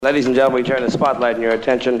Ladies and gentlemen, we turn the spotlight and your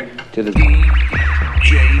attention to the DJ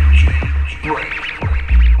Break.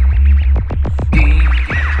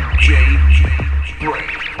 DJ Break.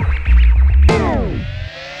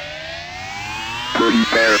 Pretty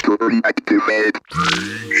fast, pretty activated.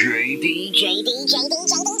 DJ.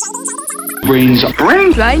 BrainZ.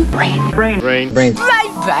 Brain.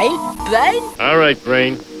 All right,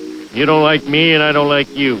 Brain. You don't like me and I don't like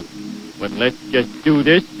you. But let's just do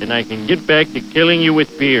this and I can get back to killing you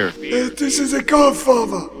with beer. This is a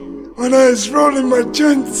Godfather. When I was rolling my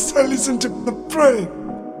joints, I listened to the Brain.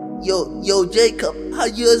 Yo, Jacob, how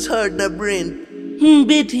yours heard the Brain?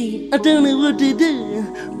 Betty, I don't know what to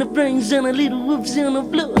do. The brain's on a little whoops on the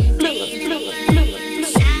floor.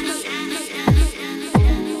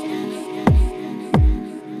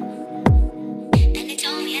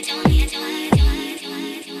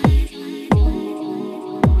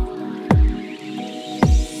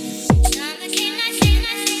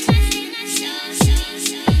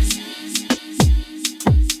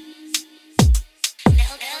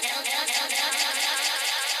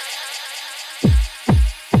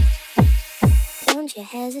 Don't you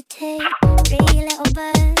hesitate, pretty little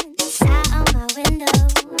bird sat on my window,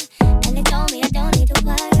 and they told me I don't need to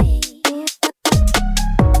worry.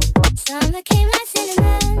 Summer came like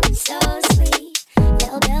cinnamon, so sweet.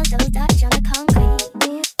 Little bells don't touch on the concrete.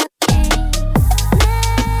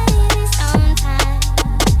 Maybe sometimes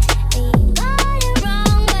we got it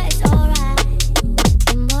wrong, but it's alright.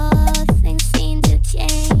 The more things seem to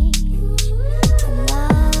change, the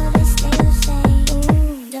more they stay the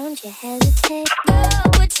same. Don't you hesitate.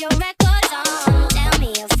 Put your records on, tell me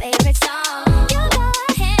your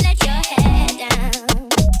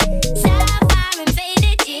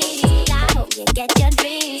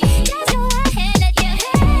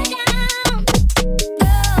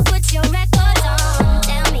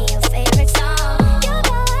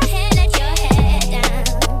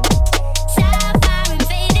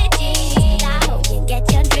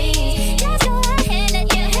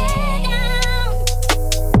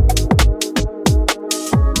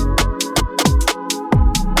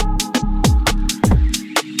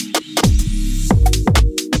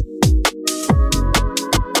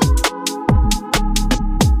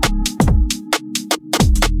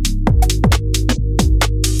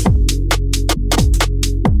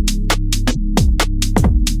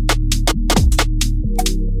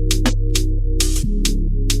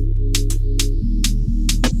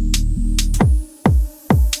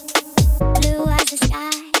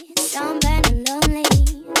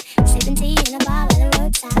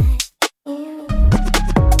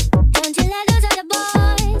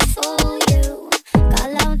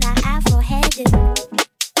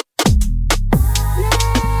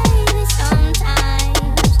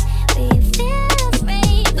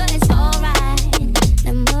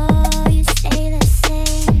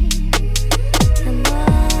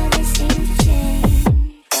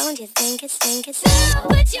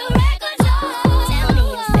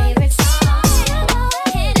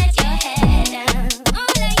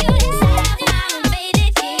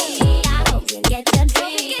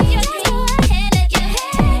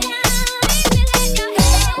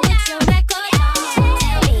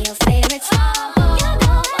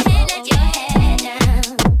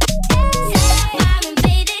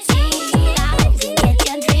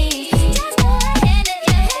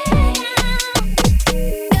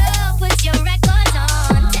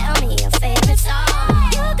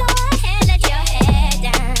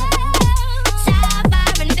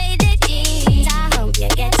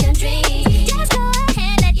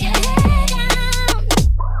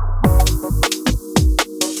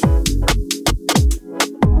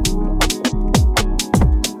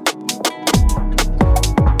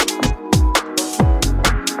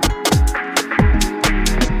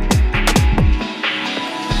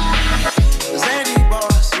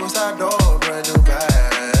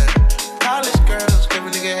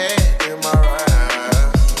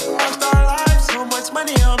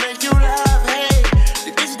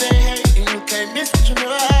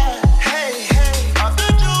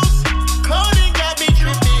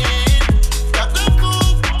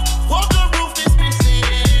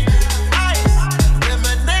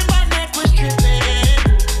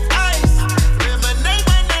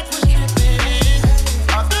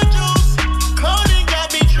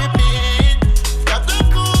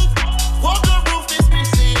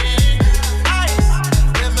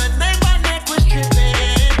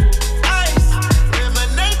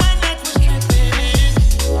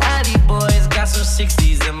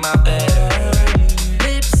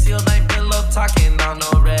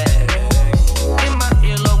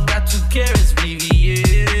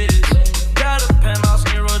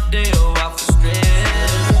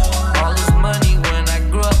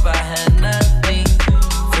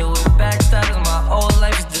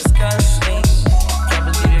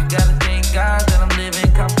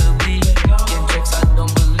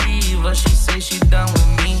say she done with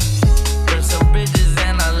me. Burn some bridges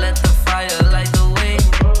and I let the fire light the way.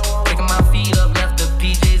 Picking my feet up, left the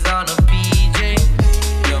PJs on a PJ.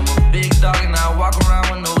 Yeah, I'm a big dog and I walk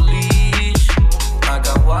around with no leash. I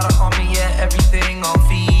got water on me, yeah, everything on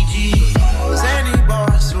Fiji. Sandy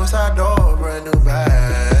bar, suicide door, brand new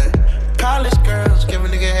bag. College girls, give a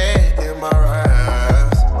nigga head in my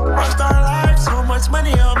raps. Rockstar life, so much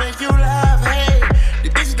money, I'll make you laugh. Hey, the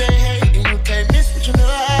bitch they hate, and you can't miss what you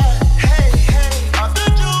never had. Hey, hey, off the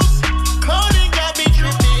juice, coding got me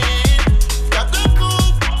tripping. Got the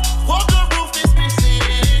coupe, walker roof is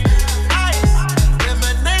missing. Ice,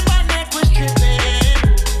 lemonade, my neck was tripping.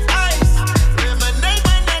 Ice, lemonade,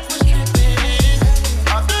 my neck was tripping.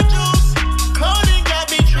 Off the juice, coding got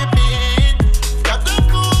me tripping. Got the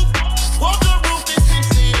coupe, walker roof is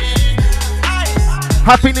missing. Ice.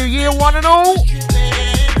 Happy New Year, one and all.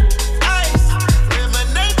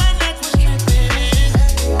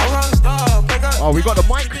 Oh, we got the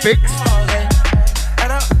mic fixed.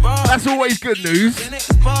 That's always good news.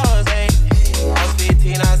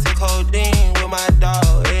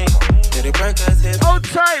 Hold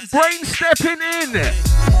tight, brain stepping in.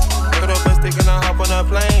 Put up a stick and I hop on a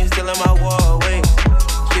plane, still in my wall, wait.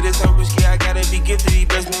 Shit is so risky, I gotta be gifted, he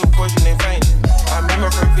blessed me with portion and fame. I remember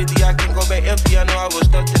from 50, I can go back empty, I know I was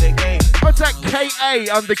stuck to the game. What's that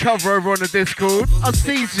KA undercover over on the Discord? I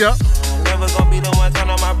sees ya. Never gonna be the one turn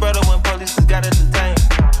on my brother when police just got to detain.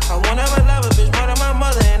 I won't ever love a bitch more than my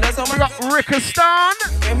mother, and that's on my. We got Rickistan.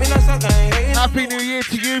 Give me no sucker, ain't hating. Happy New Year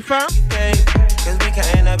to you, fam. Cause we can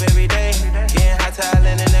end up every day, getting hot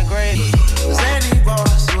talent in the grave. Sandy bar,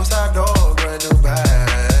 suicide door, brand new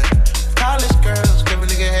bag. College girls, give a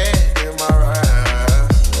nigga head in my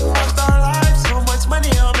raps. Rockstar life, so much money,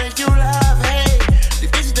 I'll make you laugh. Hey, the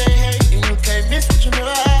bitch they hate, and you can't miss what you never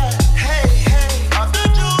had. Hey, hey, off the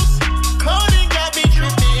juice, coding got me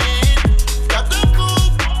tripping. Got the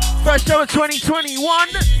coupe. First show of 2021.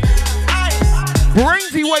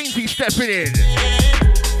 BrainZ Waynesy stepping in.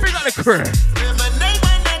 Big up the crew.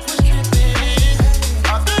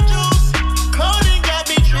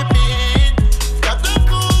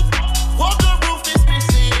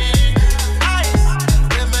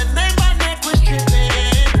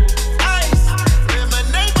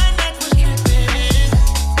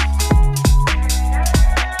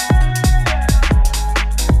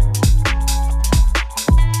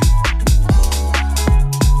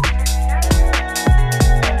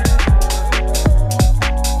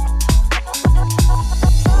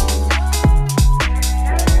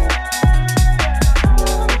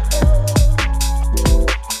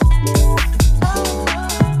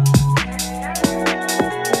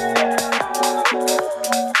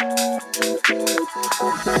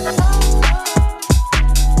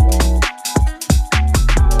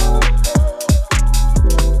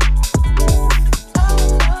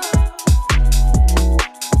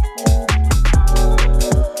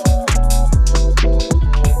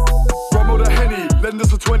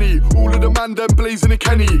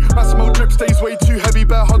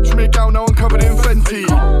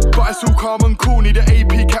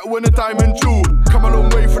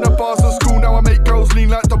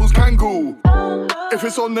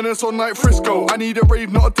 Then it's on like Frisco. I need a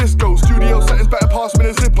rave, not a disco. Studio settings better pass me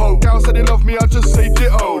the Zippo. Gal said they love me, I just say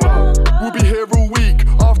ditto. We'll be here all week.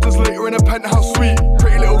 Afters later in a penthouse suite.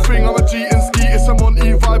 Pretty little thing, I'm a G and ski. It's a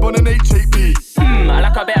Monty vibe on an H8B. I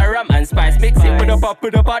like a bit of rum and spice. Mix it with a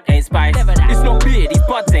bud ain't spice. It's not beer, these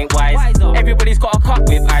buds ain't wise. Everybody's got a cup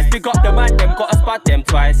with ice. Big up the man, them gotta spot them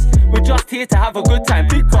twice. We're just here to have a good time.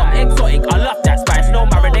 Big pop, exotic, I love that spice. No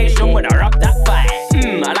marination when I rub that fight.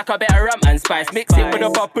 I like a bit of rum and spice. Mix it with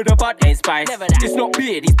a bud ain't spice. It's not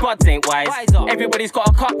beer, these buds ain't wise. Everybody's got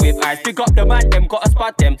a cup with ice. Big up the man, them gotta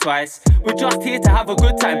spot them twice. We're just here to have a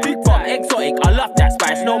good time. Big pop, exotic, I love that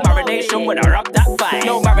spice. No marination when I rub that fight.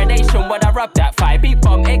 No marination when I rub that fight. Big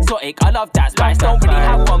bomb, exotic, I love that spice. Don't really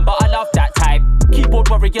have one, but I love that type. Keyboard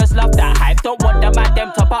warriors love that hype. Don't want the man,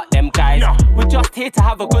 them top up them guys. We're just here to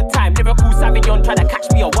have a good time. Lyrical Sauvignon trying to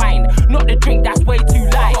catch me a wine. Not the drink that's way too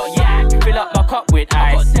light. Fill up my cup with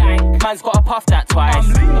ice. Man's gotta puff that twice.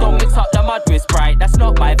 Don't mix up the mud with Sprite. That's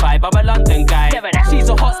not my vibe, I'm a London guy. She's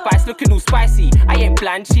a hot spice, looking all spicy. I ain't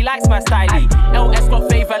bland, she likes my styling. LS got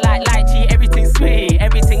flavour like lychee. Everything sweet,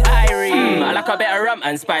 everything irie. I like a bit of rum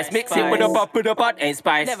and spice. Mix it with a bud ain't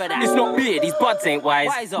spice. It's not beer, these buds ain't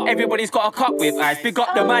wise. Everybody's got a cup with ice. Big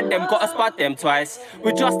up the man, them gotta spot them twice.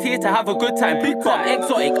 We're just here to have a good time. Big pop,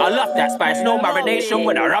 exotic, I love that spice. No marination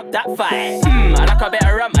when I rub that fight. I like a bit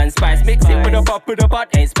of rum and spice. Mix it with a bud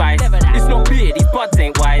ain't spice. It's not beer, these buds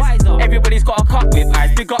ain't wise. Everybody's got a cup with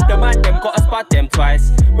ice. Big up the man, them gotta spot them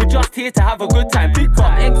twice. We're just here to have a good time. Big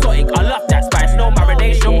pop, exotic, I love that spice.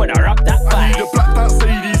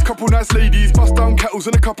 nice ladies, bust down kettles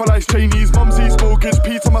and a couple ice Chinese. Mumsy's mortgage,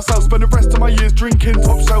 P to myself, spend the rest of my years drinking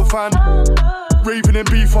top shelf and raving in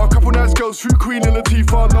beefer. Couple nice girls, through Queen and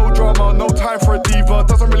Latifah. No drama, no time for a diva.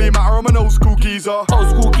 Doesn't really matter, I'm an old school geezer. Old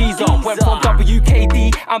school geezer, went from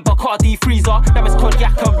WKD and Bacardi freezer. Now it's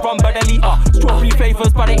cognac and rum by the litre. Strawberry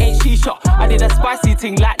flavours, but it ain't shisha. I did a spicy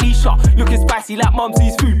thing like Nisha. Looking spicy like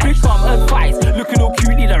Mumsy's food. Big bum and spice, looking all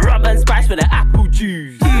cute. Need a rum and spice with the apple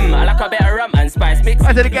juice. I like a bit of rum and spice mix.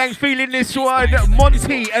 I said the gang's feeling this one.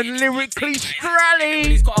 Monty and Lyrically Strally.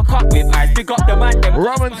 He's got a cup with ice. Big up the man.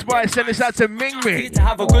 Rum and spice, send this out to Ming Ming. To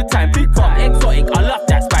have a good time. Big bum, exotic. I love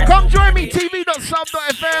that spice. Come join me,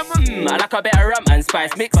 tv.sub.fm. I like a bit of rum and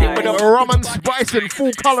spice. Mix it with a rum and spice in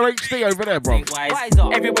full colour HD over there, bro.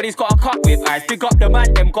 Everybody's got a cup with ice. Big up the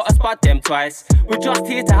man, them got to spot them twice. We're just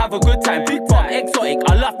here to have a good time. Big bum, exotic.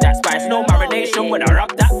 I love that spice. No marination when I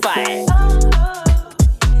rub that fight.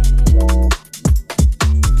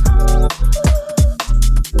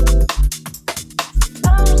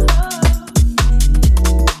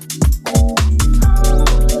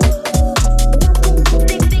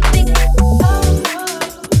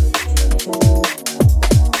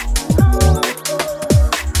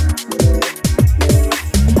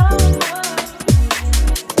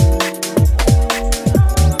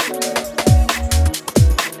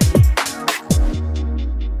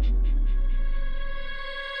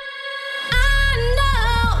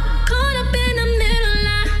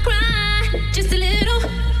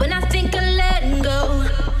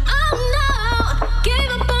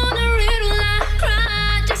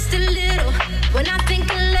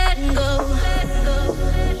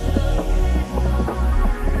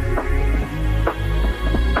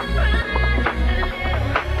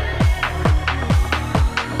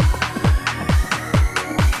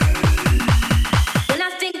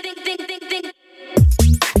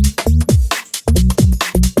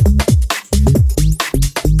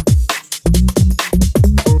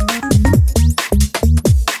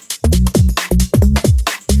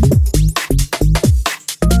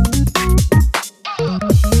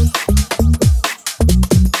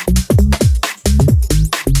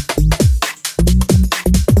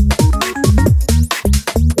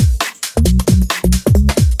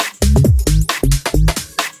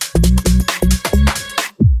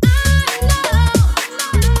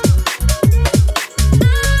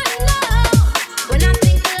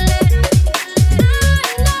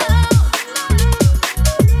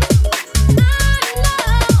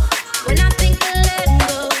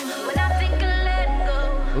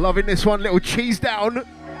 Loving this one, little cheese down.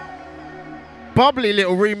 Bubbly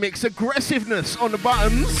little remix, aggressiveness on the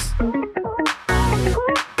buttons.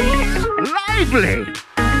 Lively.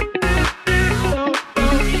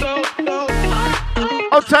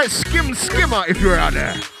 I'll take skimmer if you're out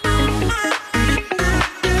there.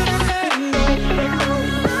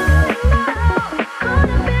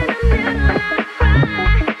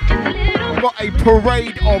 Got a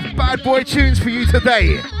parade of bad boy tunes for you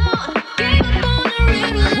today.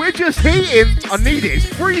 We're just heating. I need it. It's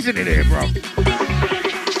freezing in here, bro.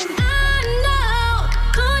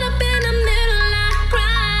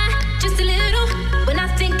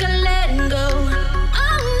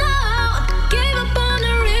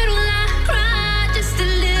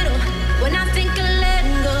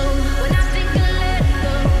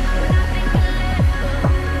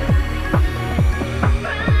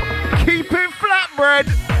 Keep it flatbread.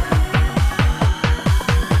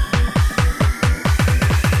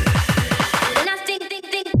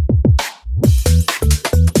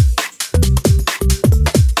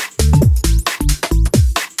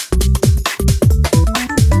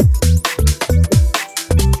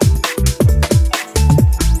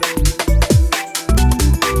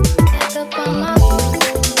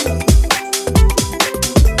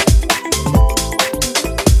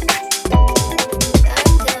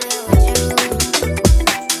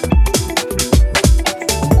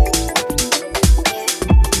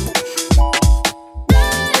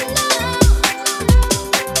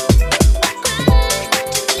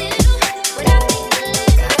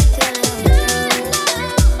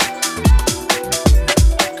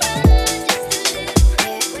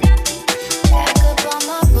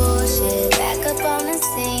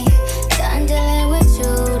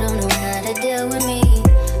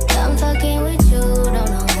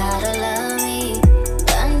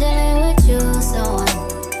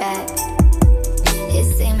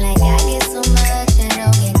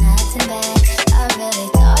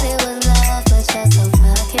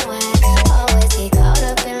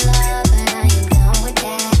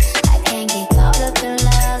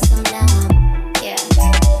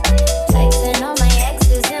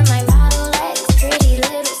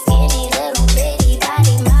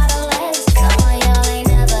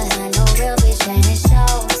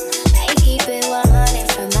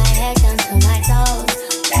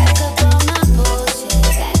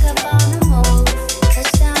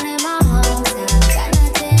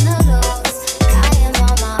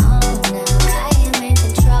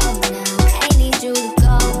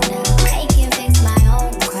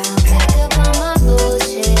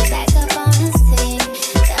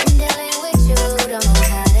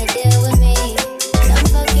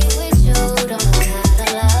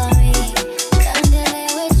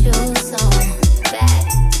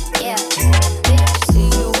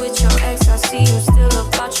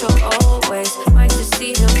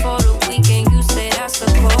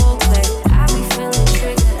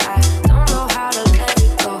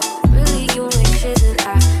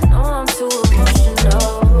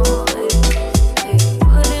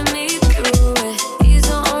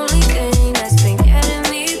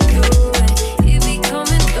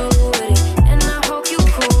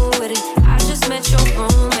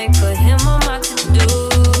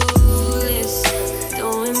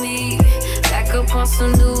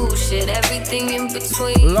 some new shit, everything in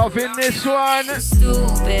between. Loving this one.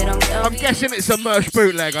 Stupid, I'm guessing it's a Mersh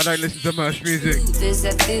bootleg. I don't listen to Mersh music. This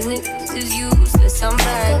that feeling is useless. I'm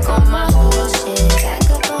back on my bullshit, back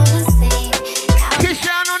up on the scene.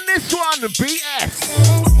 Kishan on this one, BS.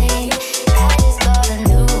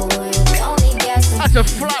 That's a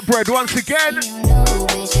flatbread once again.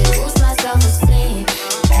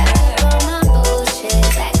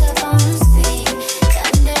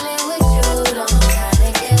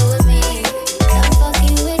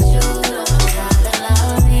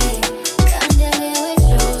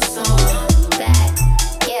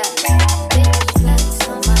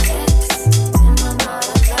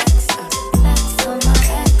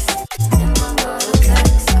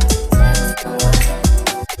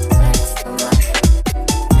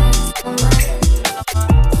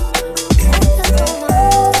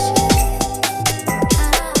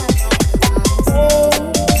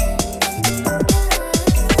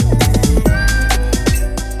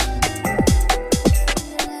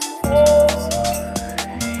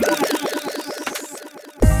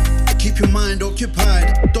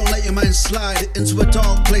 Slide into a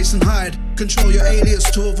dark place and hide. Control your alias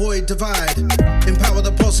to avoid divide. Empower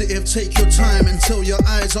the positive, take your time until your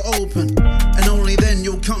eyes are open. And only then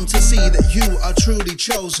you'll come to see that you are truly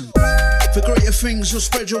chosen. For greater things you'll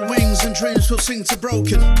spread your wings and dreams will sing to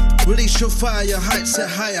broken. Release your fire, your heights set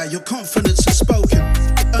higher, your confidence is spoken.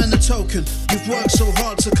 Earn the token, you've worked so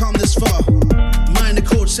hard to come this far. Minor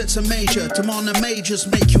chord sets a major, demand the majors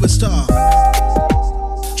make you a star.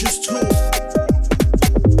 Just talk.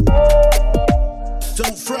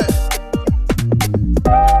 Don't fret.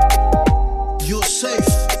 You're safe.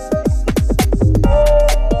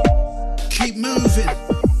 Keep moving.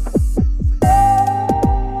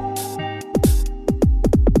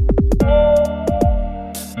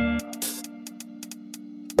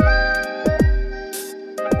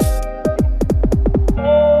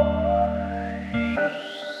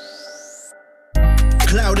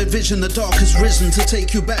 Clouded vision, the dark has risen to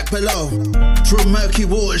take you back below. Through murky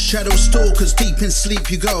waters, shadow stalkers, deep in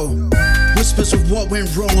sleep you go. Whispers of what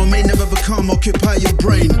went wrong or may never become occupy your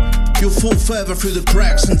brain. You'll fall further through the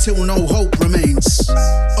cracks until no hope remains.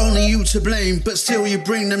 Only you to blame, but still you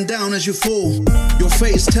bring them down as you fall. Your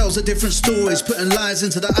face tells a different stories, putting lies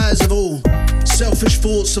into the eyes of all. Selfish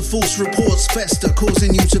thoughts of false reports fester,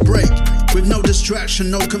 causing you to break. With no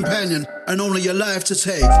distraction, no companion, and only your life to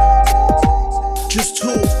take. Just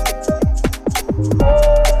talk.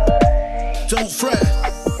 Don't fret.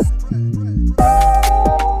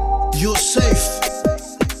 You're safe.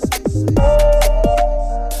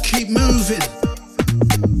 Keep moving.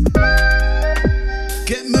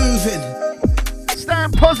 Get moving.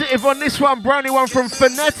 Stand positive on this one, brand new one from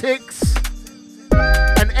Phonetics.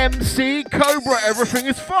 And MC Cobra, everything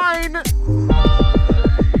is fine.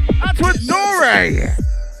 That's with Dore.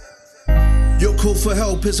 Your call for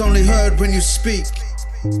help is only heard when you speak.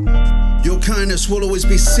 Your kindness will always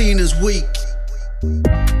be seen as weak.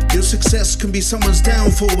 Your success can be someone's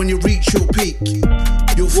downfall when you reach your peak.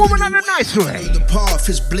 You'll woman on a nice way. The path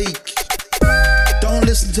is bleak. Don't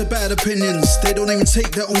listen to bad opinions, they don't even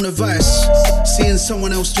take their own advice. Seeing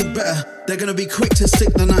someone else do better, they're gonna be quick to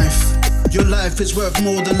stick the knife. Your life is worth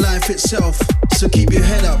more than life itself. So keep your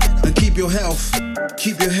head up and keep your health.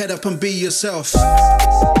 Keep your head up and be yourself.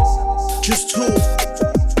 Just talk.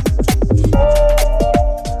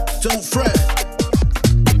 Don't fret.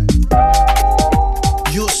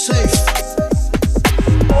 You're safe.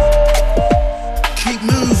 Keep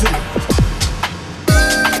moving.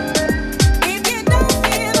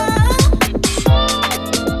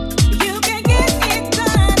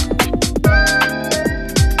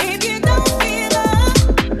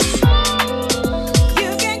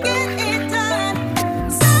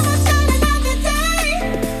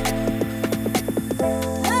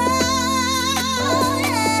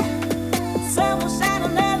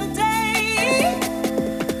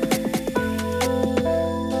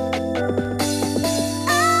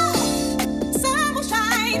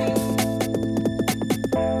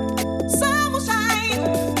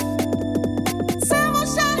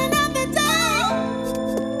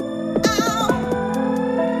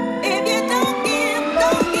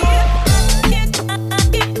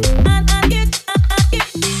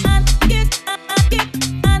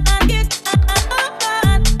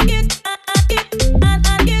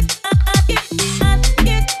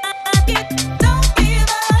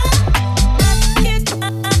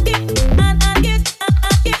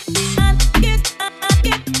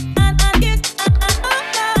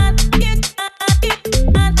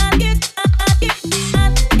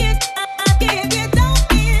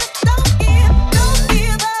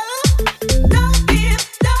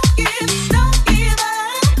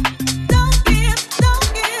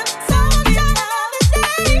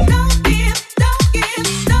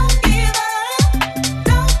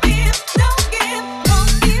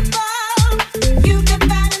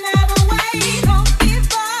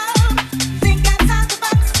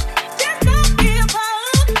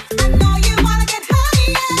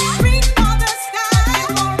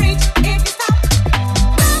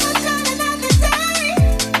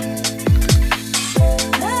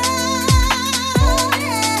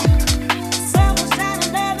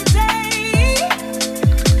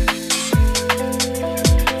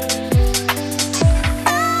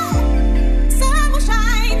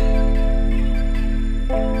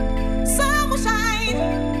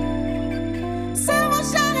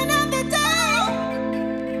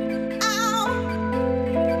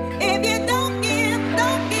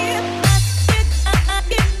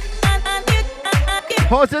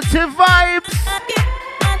 Positive vibes.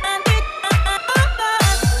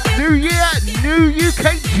 New year, new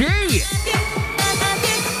UKG.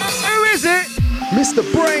 Who is it? Mr.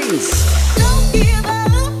 BrainZ.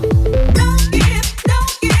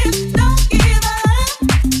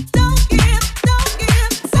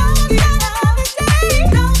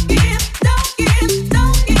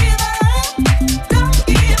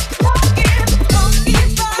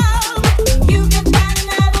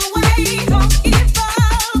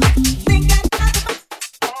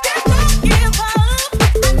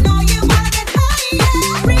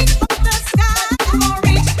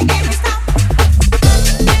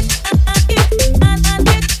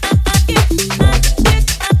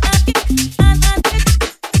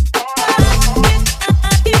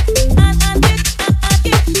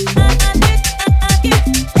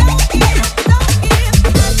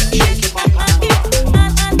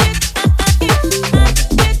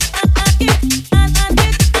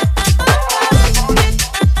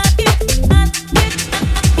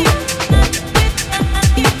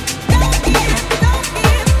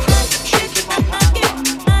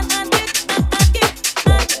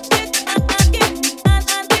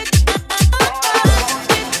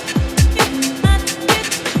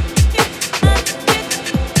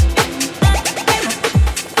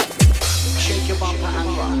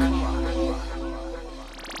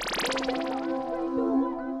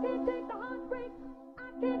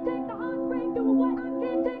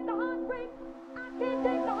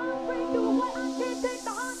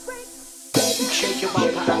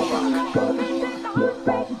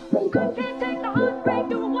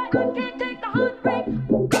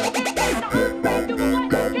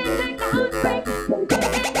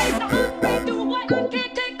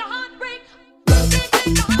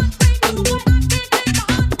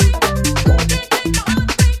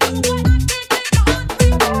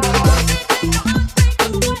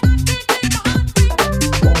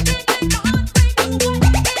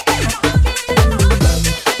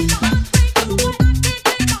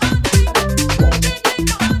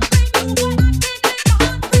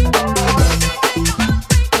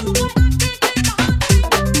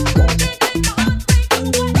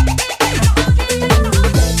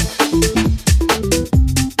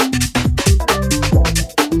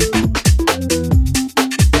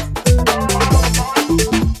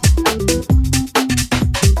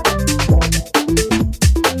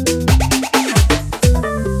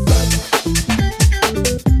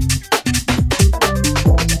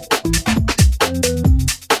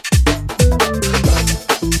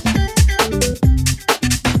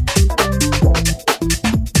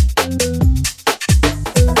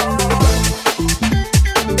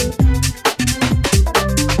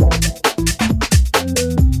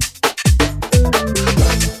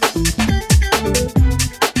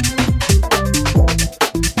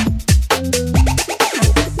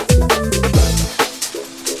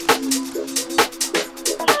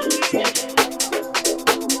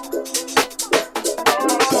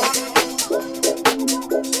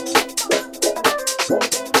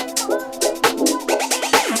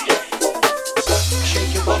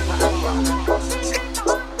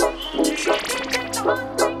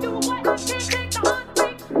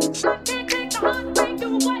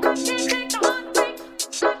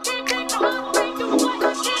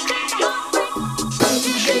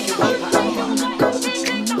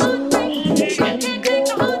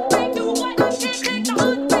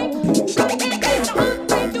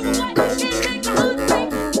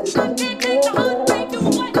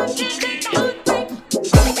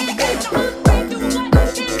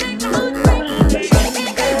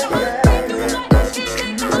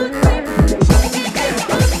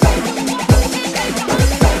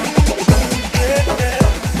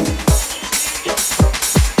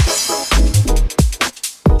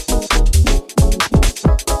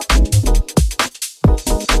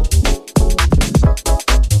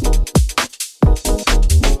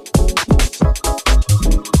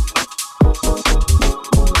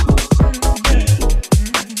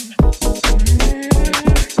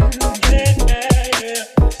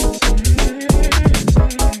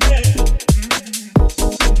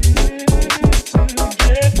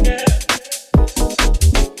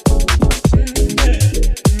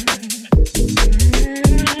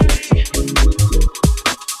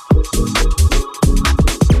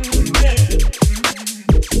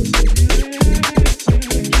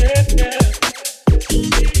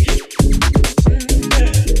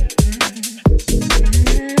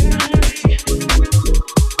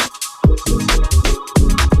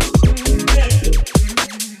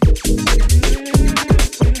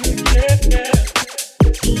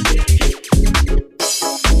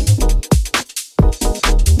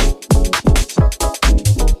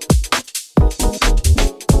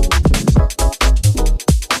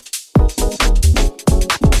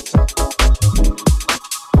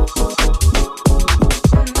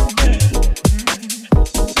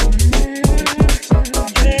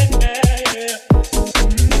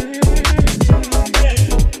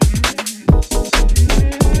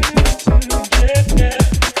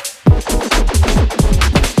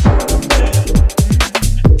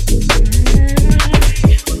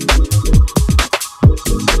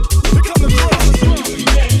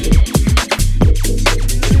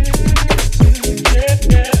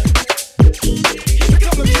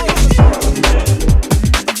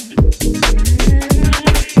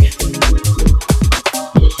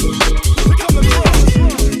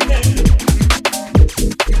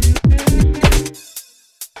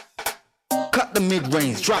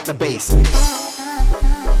 mid-range, drop the bass.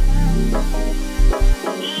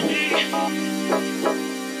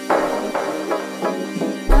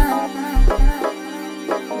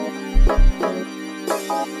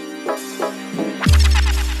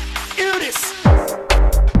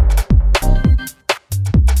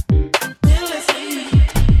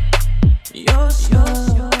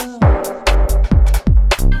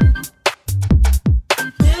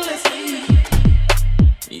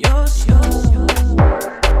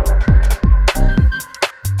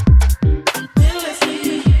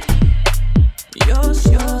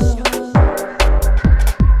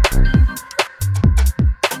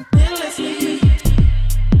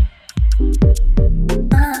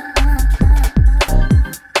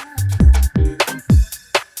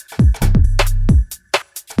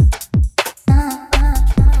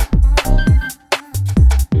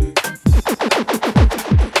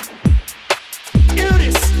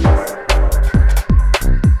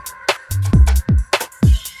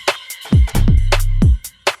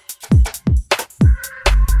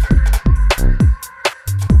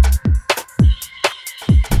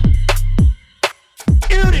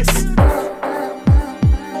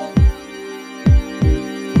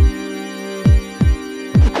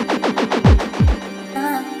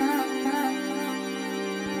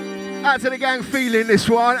 Out to the gang feeling this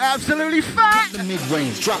one. Absolutely fat. The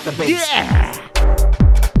mid-range, drop the bass. Yeah.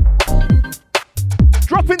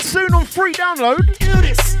 Dropping soon on free download.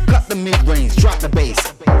 Cut the mid-range, drop the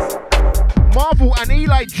bass. Marvel and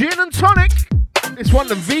Eli Gin and Tonic. This one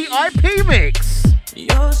the VIP mix.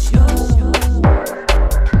 Big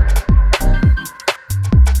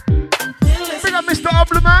up Mr.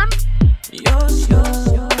 Oblerman.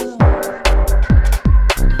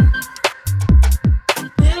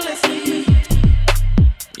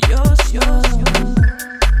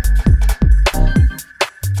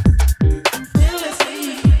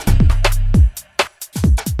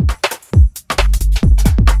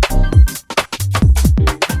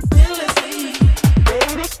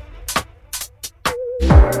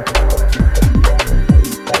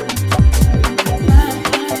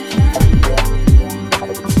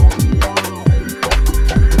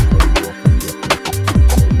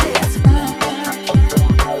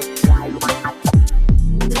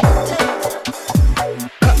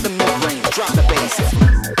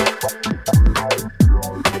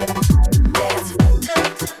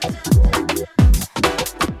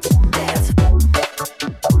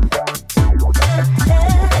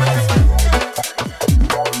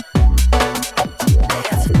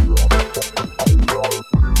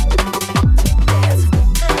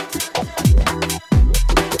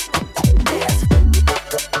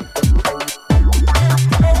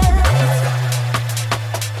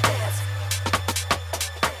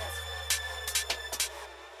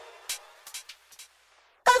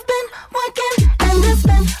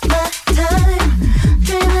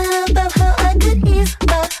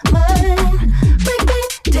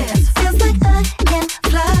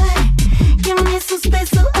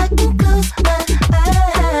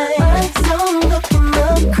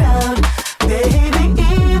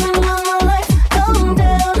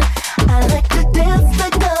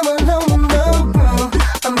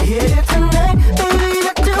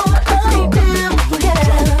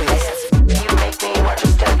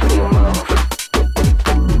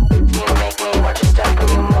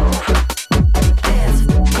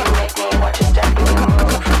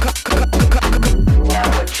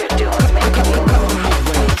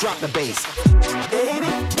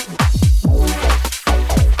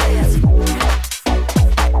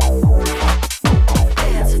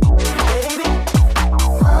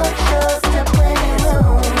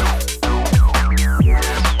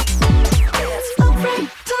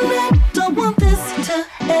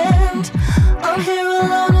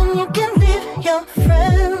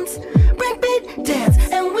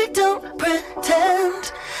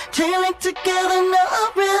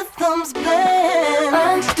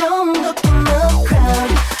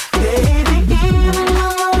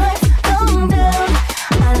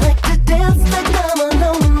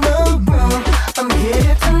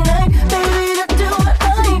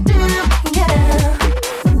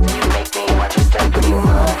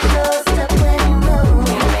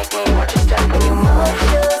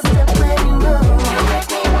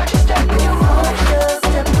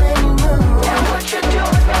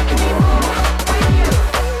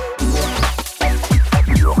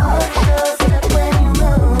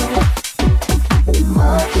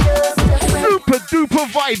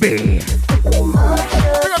 Big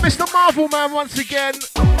up Mr. Marvel Man once again.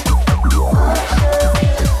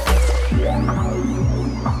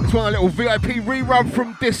 This one, a little VIP rerun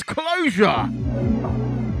from Disclosure.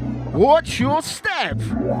 Watch your step.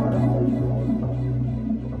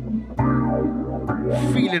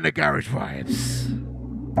 Feeling the garage vibes.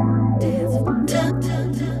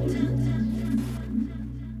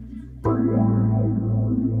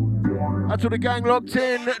 That's all the gang locked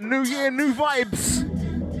in. New year, new vibes.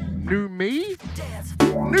 New me?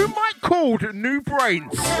 New mic called New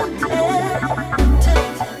BrainZ.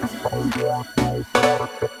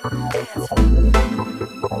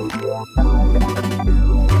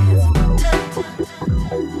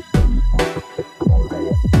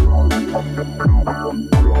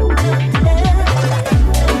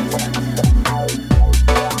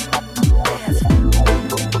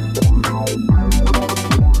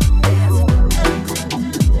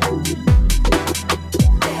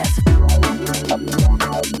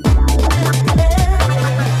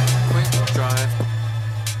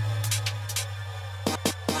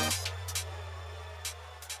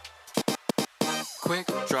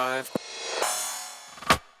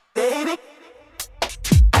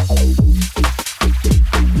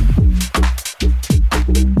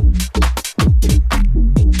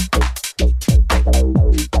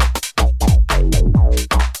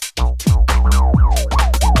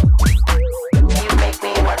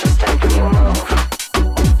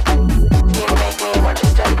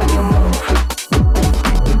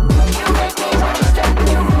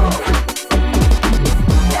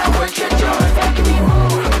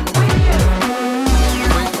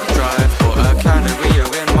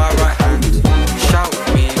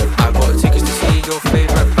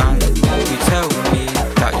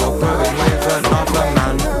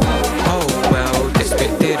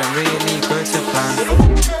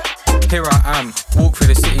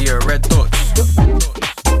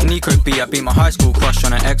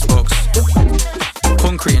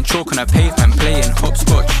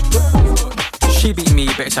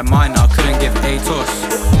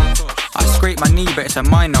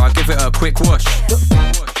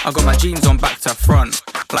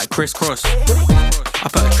 Crisscross. I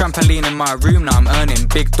put a trampoline in my room, now I'm earning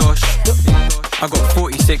big dosh. I got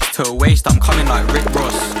 46 to a waist, I'm coming like Rick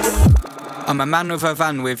Ross. I'm a man with a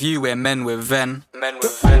van, with you we're men with Ven.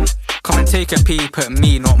 Come and take a peep at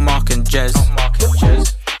me, not Mark and Jez.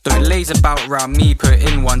 Don't laze about round me, put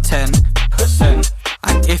in 110%.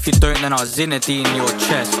 And if you don't, then I'll Zinedine your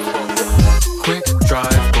chest. Quick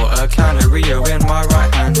drive, got a can of Rio in my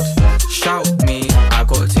right hand. Shout me, I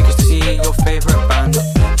got tickets to see your favourite band.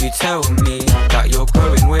 You tell me that you're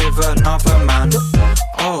growing with another man.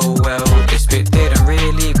 Oh well, this bit didn't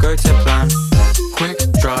really go to plan. Quick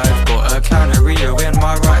drive, got a can of Rio in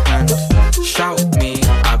my right hand. Shout me,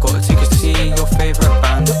 I got tickets to see your favourite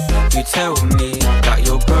band. You tell me that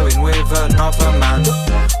you're growing with another man.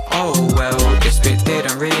 Oh well, this bit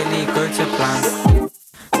didn't really go to plan.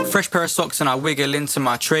 Fresh pair of socks and I wiggle into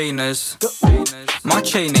my trainers. My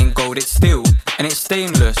chain ain't gold, it's steel, and it's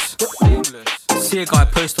stainless. See a guy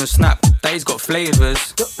post on Snap that he's got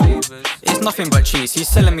flavours. It's nothing but cheese, he's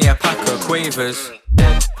selling me a pack of Quavers.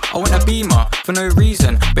 I want a Beamer for no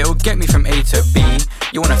reason, but it'll get me from A to B.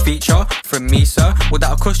 You want a feature from me, sir? Well,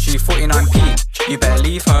 that'll cost you 49p. You better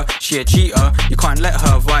leave her, she a cheater. You can't let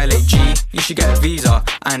her violate G. You should get a visa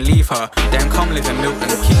and leave her, then come live in Milton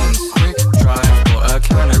Keynes. Quick drive, got a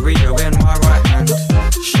can of Rio in my right hand.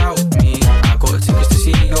 Shout me, I got tickets to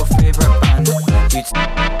see your favourite band. You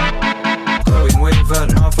going with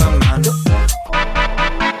another man.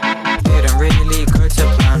 Didn't really go to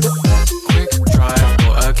plan. Quick drive,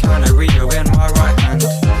 got a can of Rio in my right hand.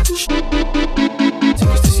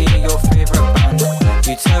 Tickets to see your favourite band.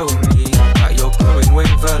 You tell me that you're going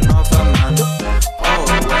with another man. Oh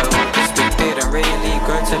well, this bit didn't really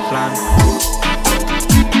go to plan.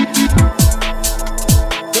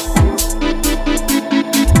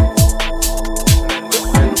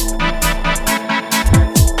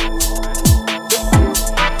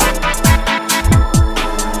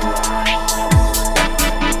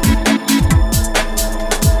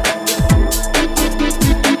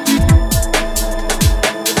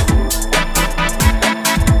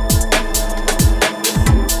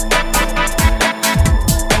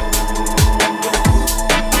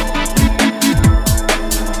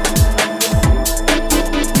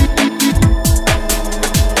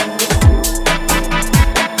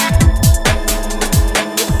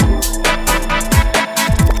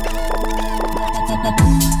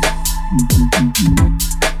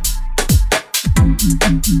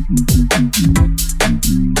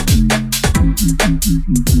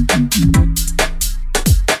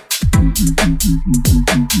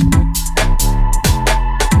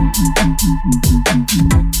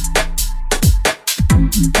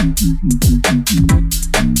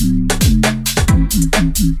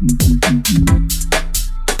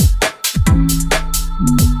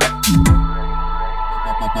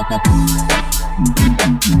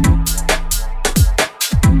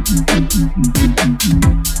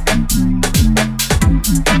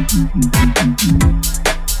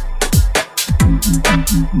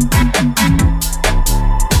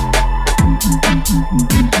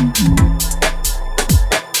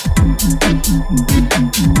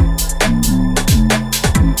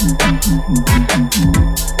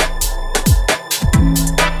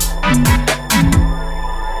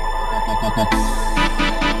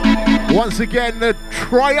 again the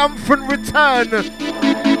triumphant return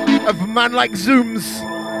of man like Zooms.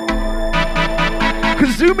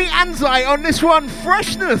 Kazumi Anzai on this one,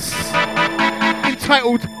 Freshness,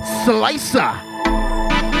 entitled Slicer.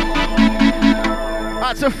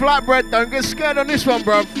 That's a flatbread, don't get scared on this one,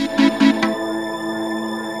 bruv.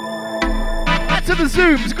 That's to the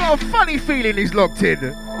Zooms, got a funny feeling he's locked in.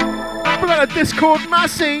 We got a Discord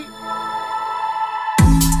Massey.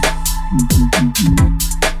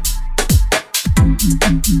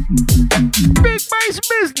 Big bass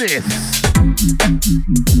business.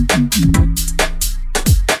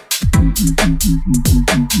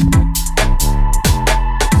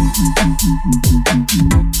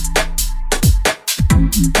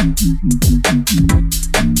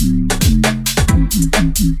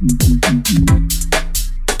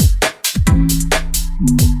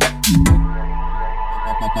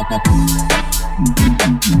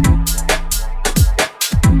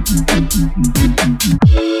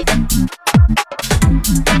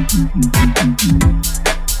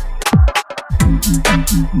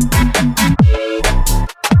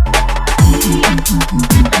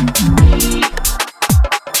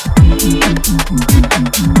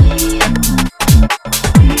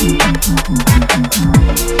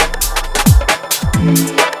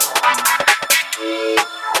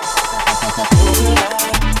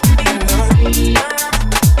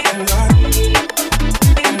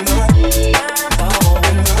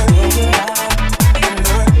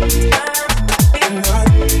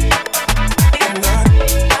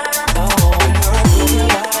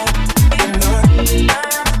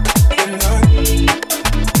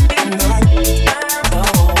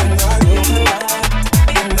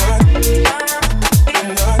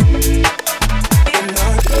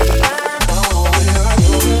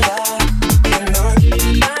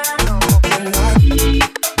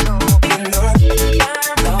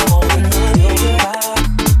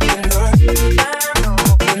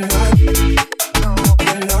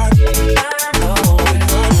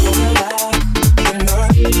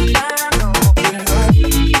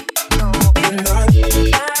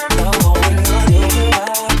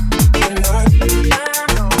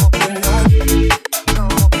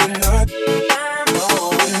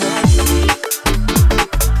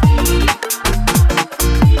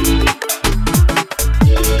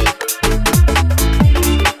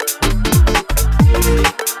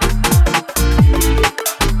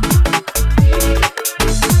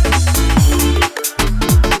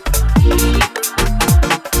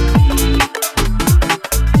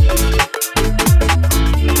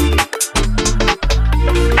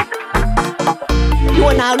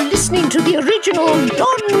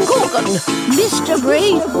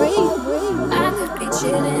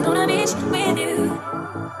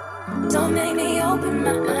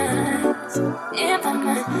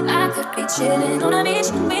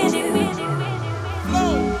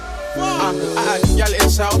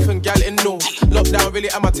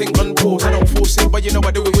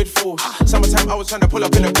 Trying to pull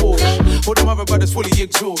up in a Porsche. All them other brothers fully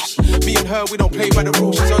exhaust. Me and her, we don't play by the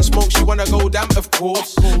rules. She's on smoke, she wanna go damn, of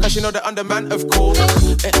course. Cause she know the underman, of course.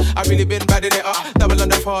 I really been badding it up. Double on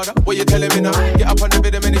the father, what you telling me now? Get up on the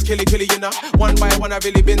rhythm and it's killy, you know. One by one, I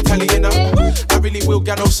really been tallying up. I really will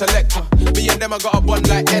get no selector. Me and them, I got a bond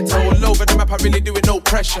like Etta. All over the map, I really do it no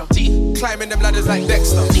pressure. Climbing them ladders like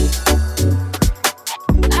Dexter.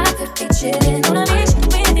 I could be chilling on a beach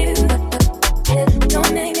with you.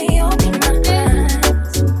 Don't make me open my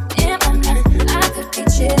eyes. In my mind, I could be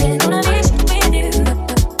chilling on a beach with you.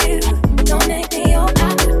 Don't make me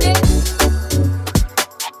open.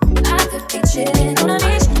 I could be chilling on a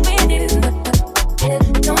beach with you.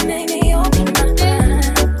 Don't make me open my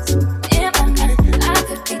eyes. In my mind, I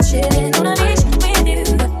could be chilling on a beach with you.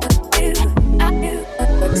 I do.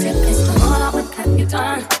 It's the one I would have you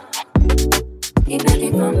done. Keep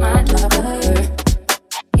making from my lover.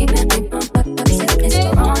 Keep making from it's the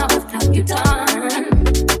wrong I would have you done.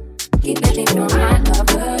 Keep making from my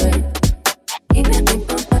lover. Keep making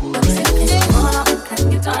from it's the wrong I would have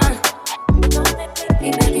you done.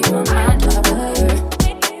 Keep making from my lover.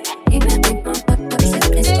 Keep making from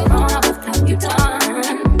it's the wrong I would have you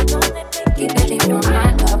done. Keep making from my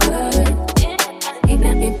lover. Keep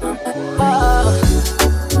making from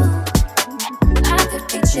I could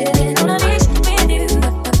be chilling on a beach with you.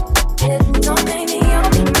 Don't make me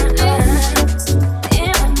open my eyes.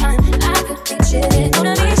 In my mind, I could be chilling on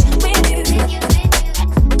a beach with you.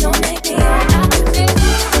 Don't make me open.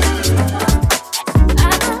 I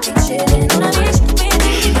could be chilling on a beach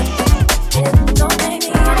with you. Don't make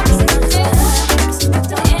me open.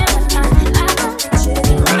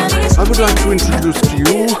 I would like to introduce to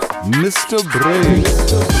you Mr.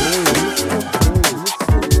 BrainZ.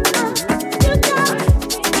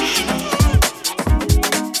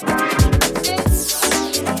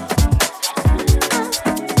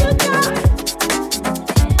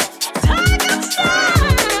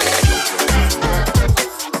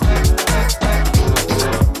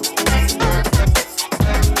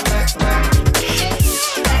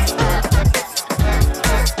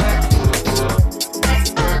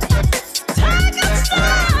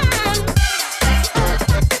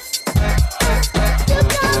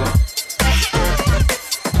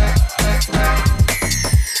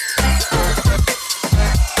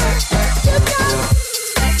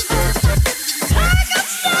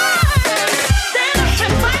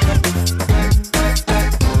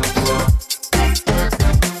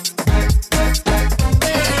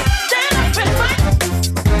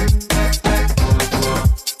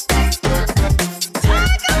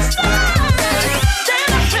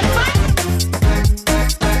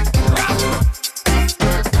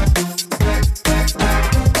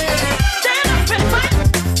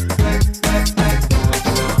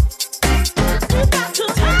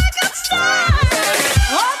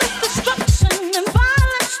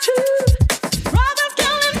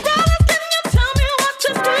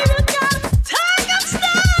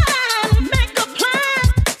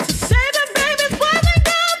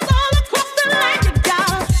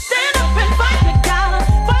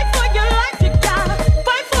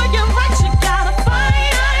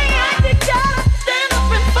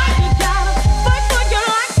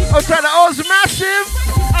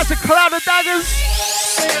 cloud of daggers.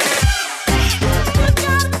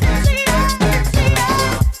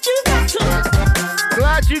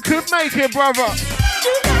 Glad you could make it, brother.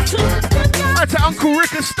 Out to Uncle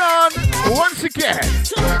Rickistan once again.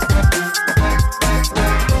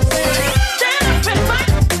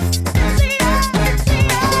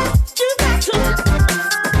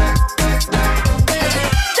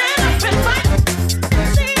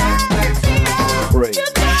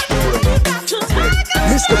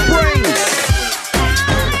 Mr. BrainZ.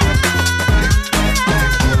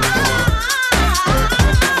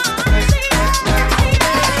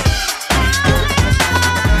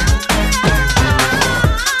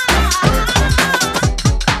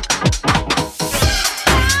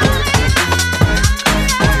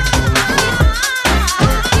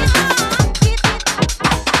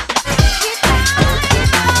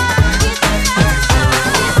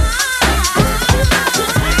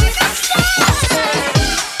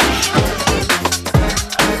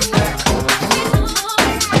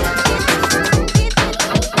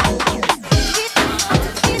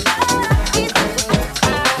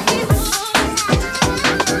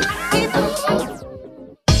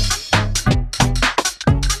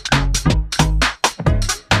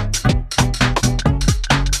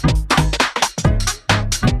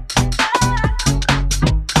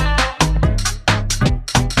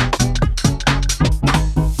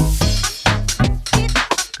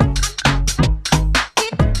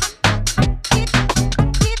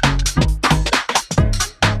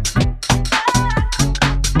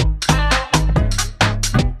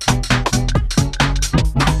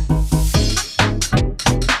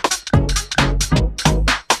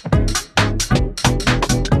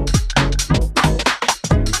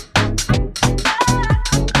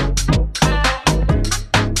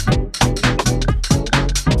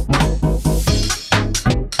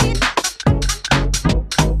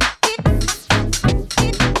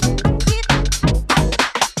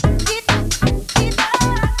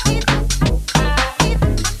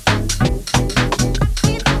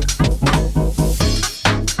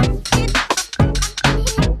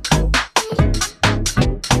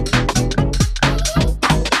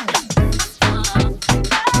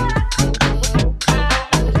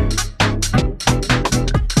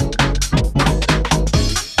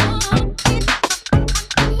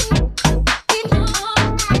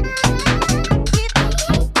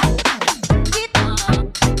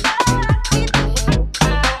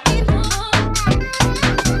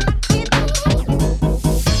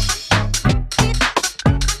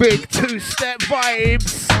 Big two-step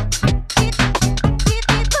vibes.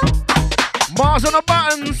 Mars on the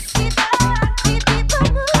buttons.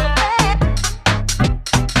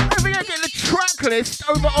 Don't forget to get the track list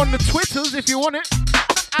over on the Twitters if you want it.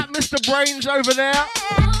 At Mr. BrainZ over there.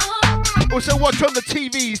 Also watch on the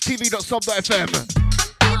TVs, tv.sub.fm.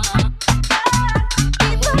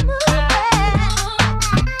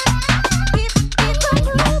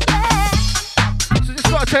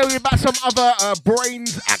 Tell you about some other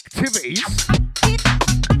BrainZ activities.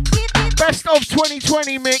 Best of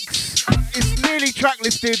 2020 mix. It's nearly track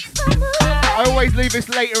listed. I always leave this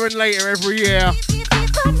later and later every year.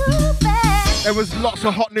 There was lots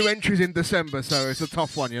of hot new entries in December, so it's a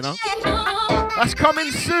tough one, you know. That's coming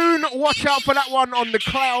soon. Watch out for that one on the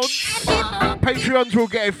clouds. Patreons will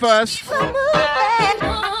get it first. Big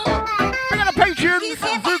up the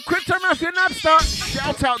Patreons. Zoo Crypto Matthew Napster.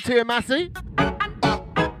 Shout out to you, Matty.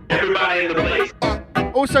 Everybody in the place.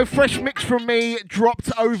 Also, fresh mix from me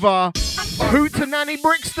dropped over Hootenanny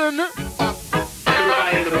Brixton.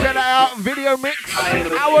 Check that out, video mix,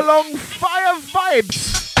 hour-long fire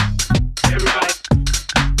vibes.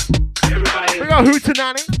 We got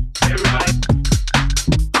Hootenanny.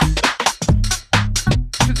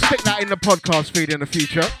 Should stick that in the podcast feed in the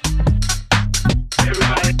future.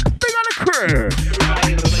 Big on the crew.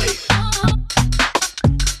 Everybody in the place.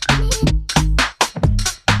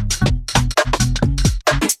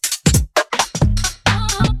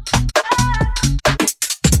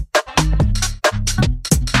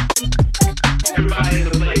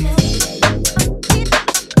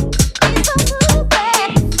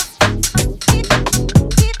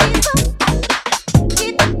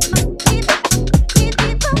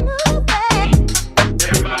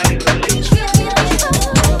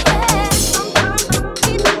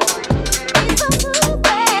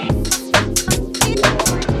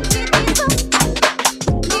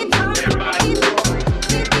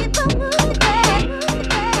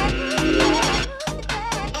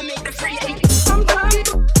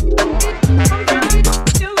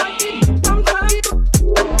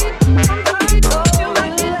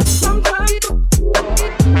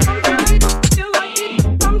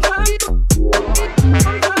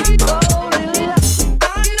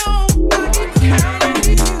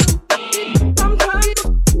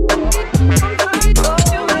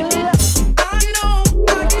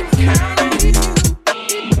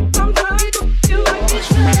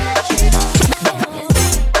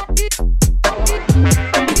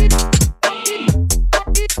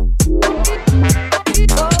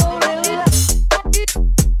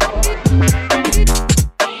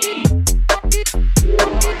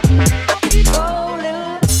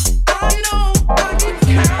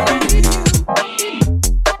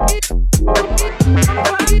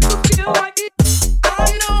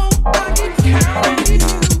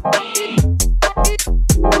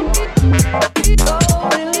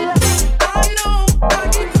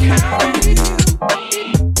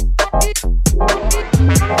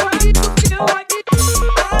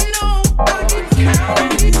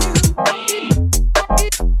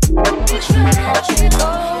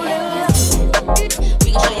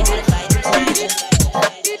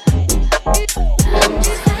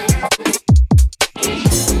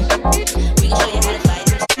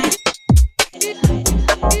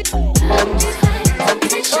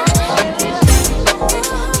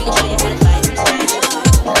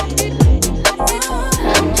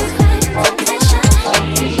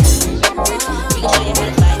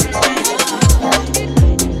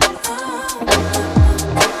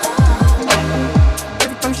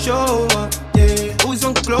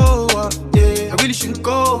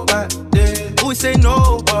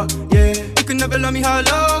 love me how you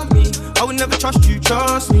love me. I would never trust you,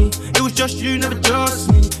 trust me. It was just you, never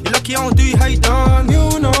just me. You're lucky I don't do you how you done.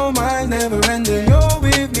 You know mine's never ending. You're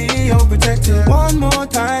with me, you're protected. One more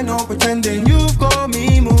time, no pretending. You've got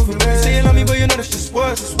me moving. You say you love me, but you know that's just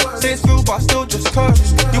words. Say it's real, but I still just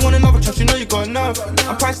curse. You want another trust, you know you got enough.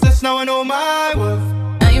 I'm priceless now, I know my worth.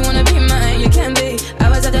 Now you wanna be mine, you can be. I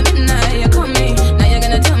was at the midnight, you called me. Now you're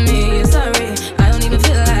gonna tell me you're sorry. I don't even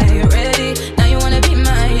feel like you're ready. Now you wanna be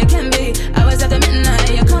mine, you can be. I was at the midnight,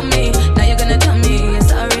 you called me. Now you're gonna tell me you're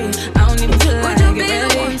sorry. I don't even feel like you're ready. Would you be the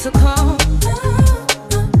one to call?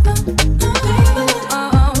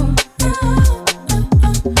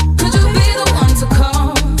 Could you be the one to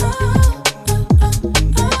call?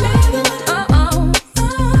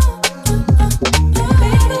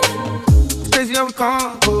 It's crazy how we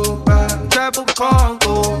can't go back. Try but we can't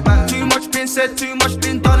go back. Too much been said, too much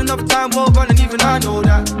been done. Another time we'll run and even I know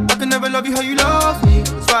that. I can never love you how you love me.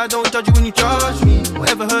 That's why I don't judge you when you judge me.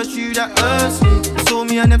 Whatever hurts you, that hurts me. You saw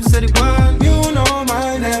me, I never said it weren't. You know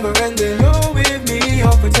mine never ending. You're with me,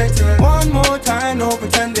 you're protected. One more time, no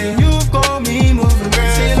pretending. You've got me moving.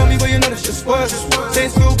 Say you love me, but you know that's just words. Say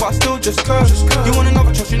it's real, but I still just curse. You want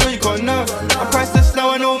another trust, you know you got enough. I'm priceless now,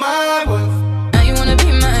 I know my worth. Now you wanna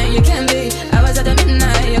be mine, you can be. I was at the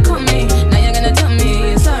midnight, you called me. Now you're gonna tell me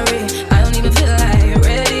you're sorry. I don't even feel like you're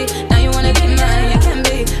ready. Now you wanna be mine, you can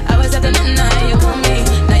be. I was at the midnight, you called me.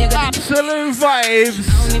 Now you're gonna absolute vibes.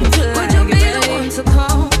 I don't even feel like you're ready. The one to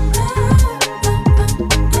call.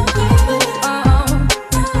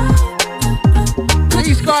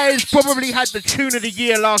 These guys probably had the tune of the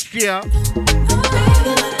year last year.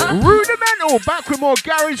 Rudimental, back with more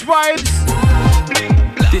garage vibes.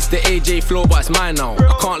 This the AJ flow, but it's mine now.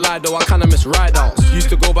 I can't lie though, I kinda miss rideouts. Used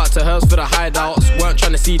to go back to hers for the hideouts. Weren't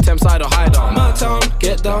trying to see Thameside or hideout. My town,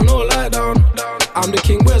 get down or lie down. I'm the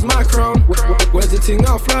king, where's my crown? Where's the ting,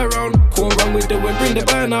 I'll fly round. Go and run with the wind, bring the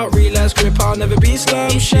band out. Realize grip, I'll never be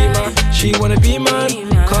slam. She wanna be mine.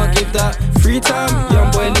 Can't give that free time.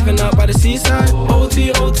 Young boy living out by the seaside.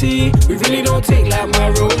 OT, OT, we really don't take like my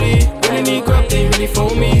rollie. When I need grab, they really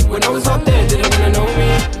phone me. When I was up there, didn't wanna know me.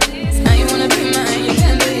 Now you wanna be mine, you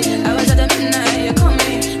can be. I was at the midnight, you called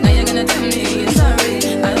me. Now you're gonna tell me you're sorry.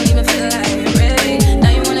 I don't even feel like you're ready.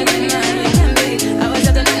 Now you wanna be mine, you can be. I was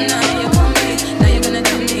at the midnight, you called me. Now you're gonna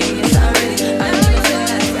tell me you're sorry. I don't even feel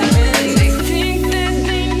like you're ready. They think that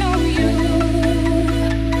they know you,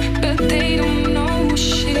 but they don't know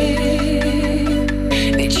shit.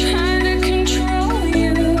 They try to control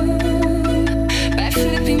you by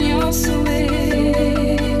flipping your switch.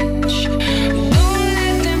 Don't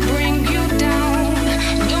let them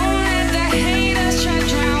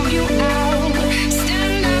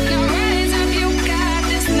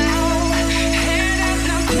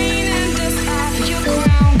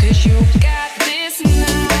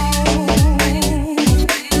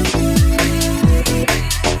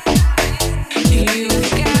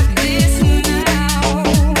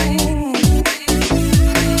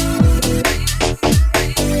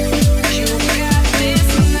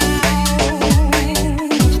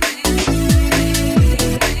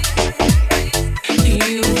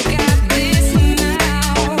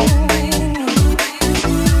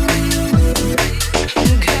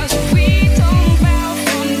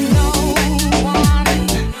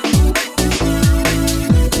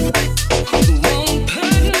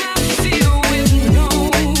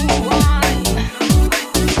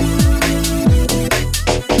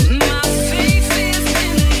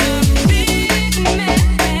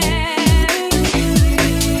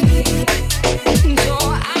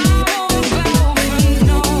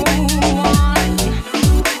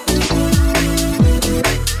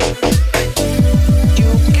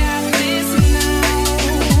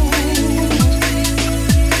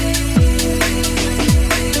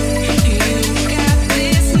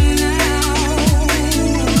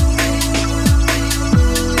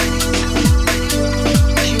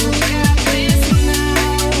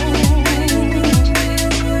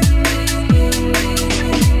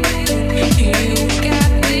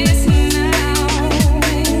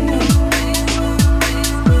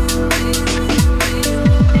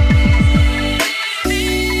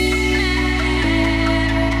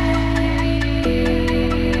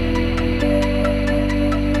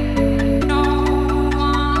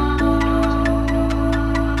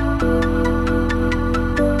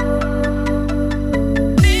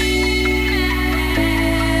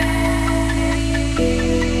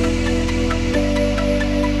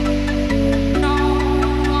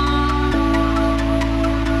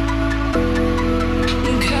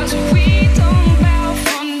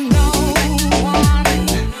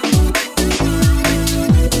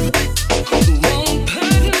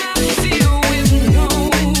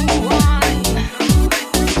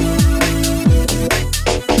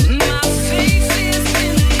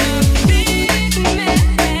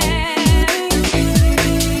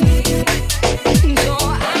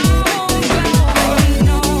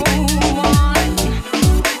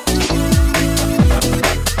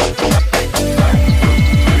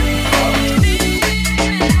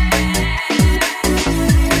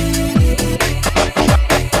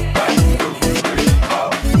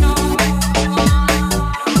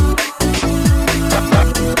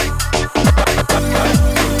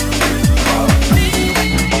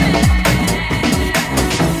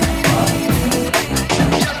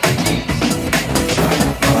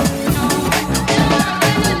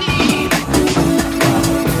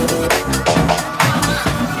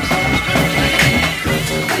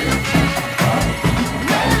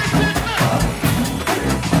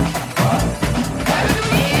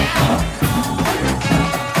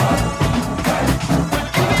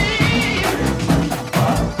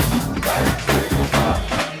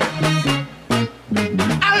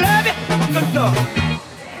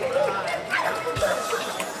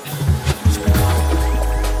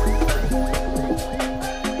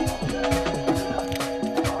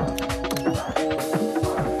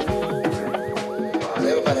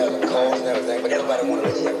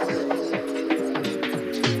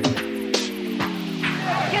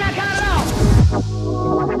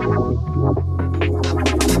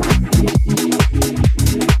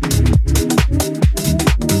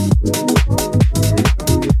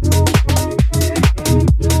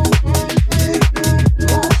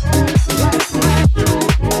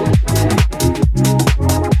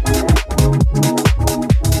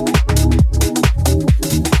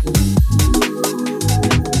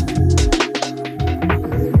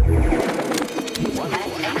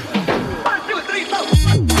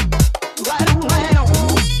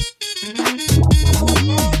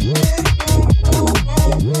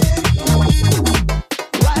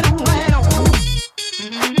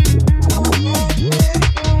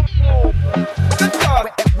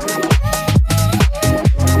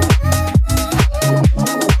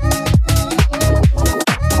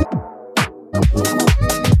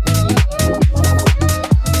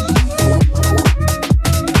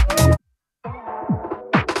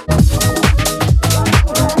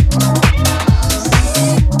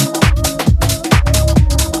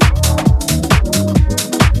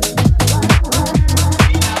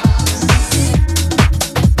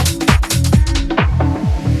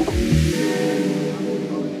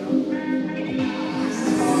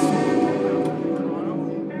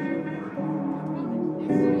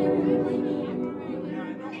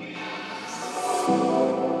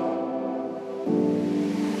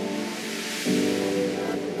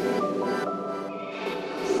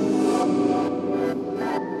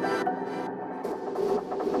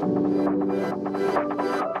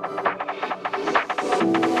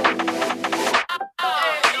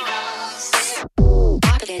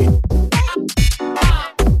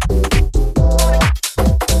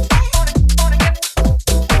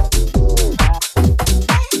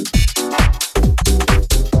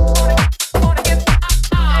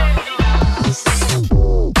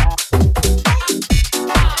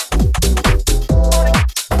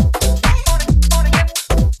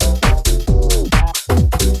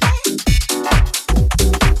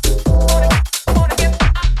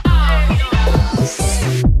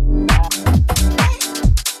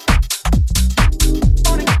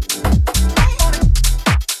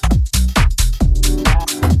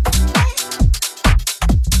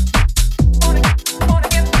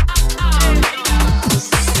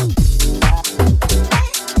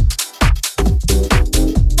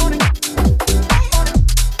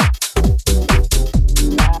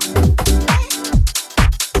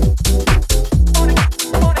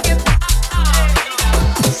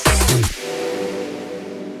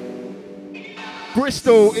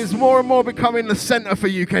Bristol is more and more becoming the centre for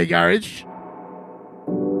UK garage.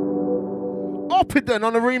 Oppidan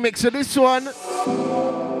on a remix of this one.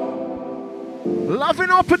 Loving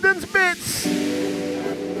Oppidan's bits.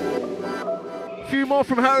 A few more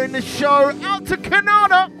from her in the show. Out to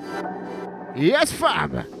Canada. Yes,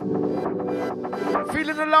 fam.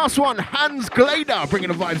 Feeling the last one. Hans Glader bringing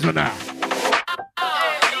the vibes on that.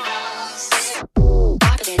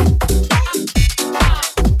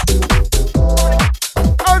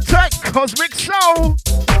 Cosmic Soul.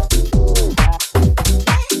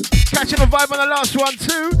 Catching a vibe on the last one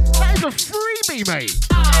too. That is a freebie, mate.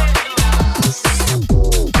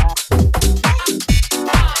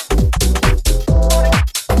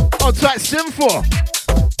 On track Sim4.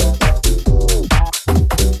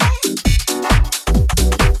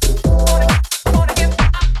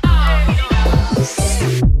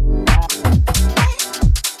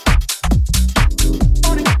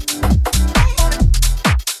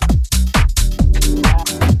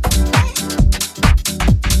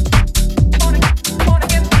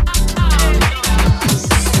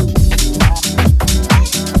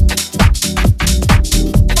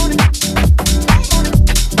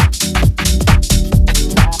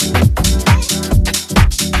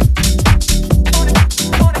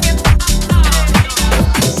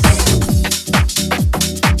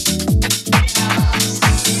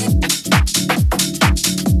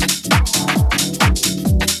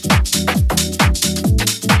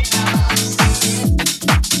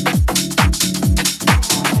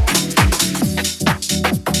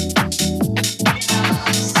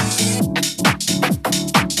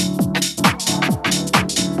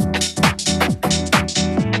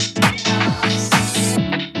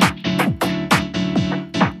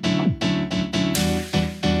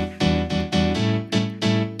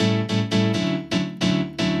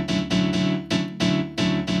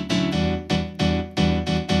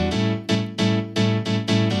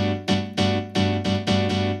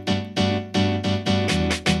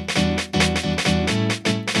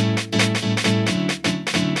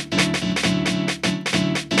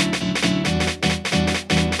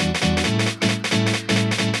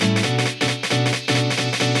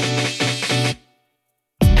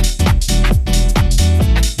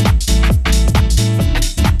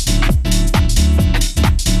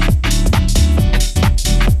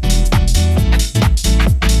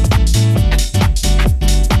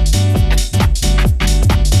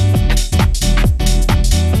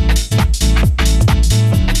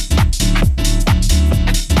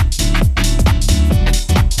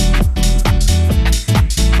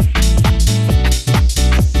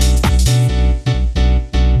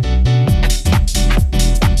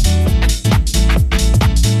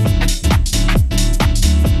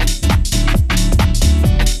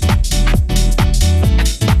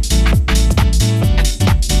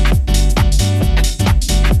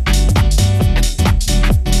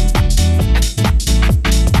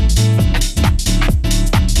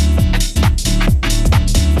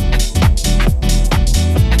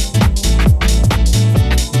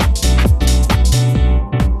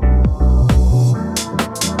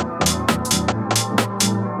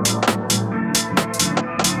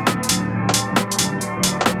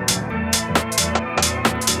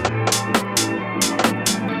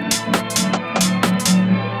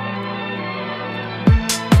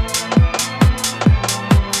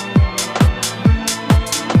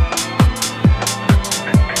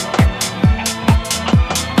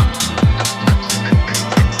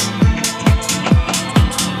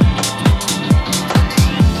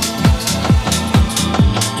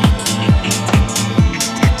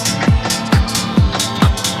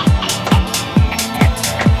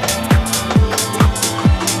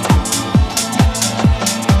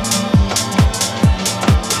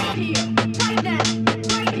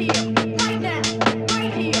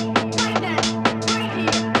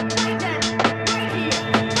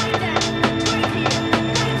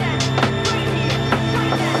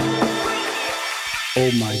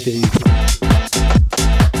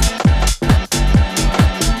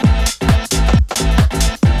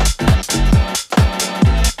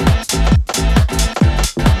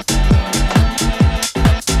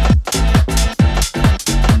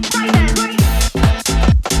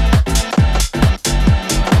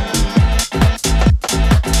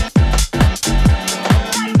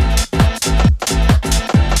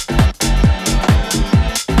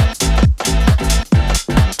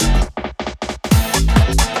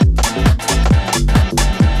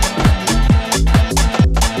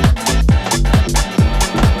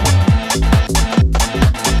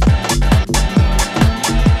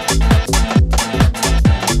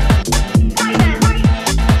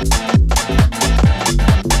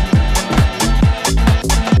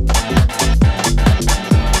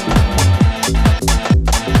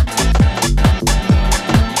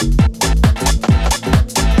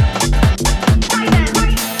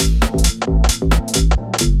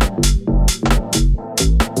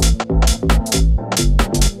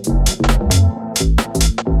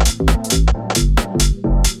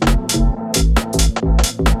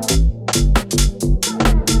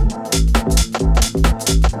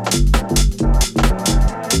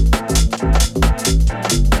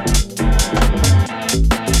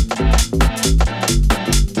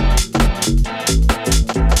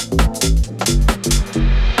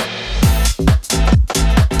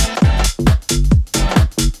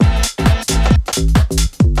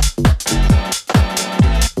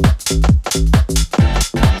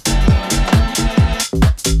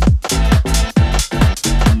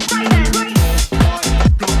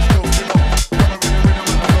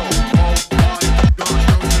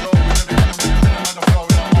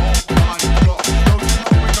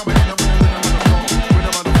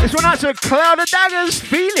 was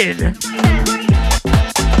feeling.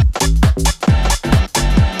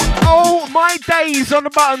 Oh, my days on the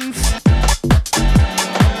buttons.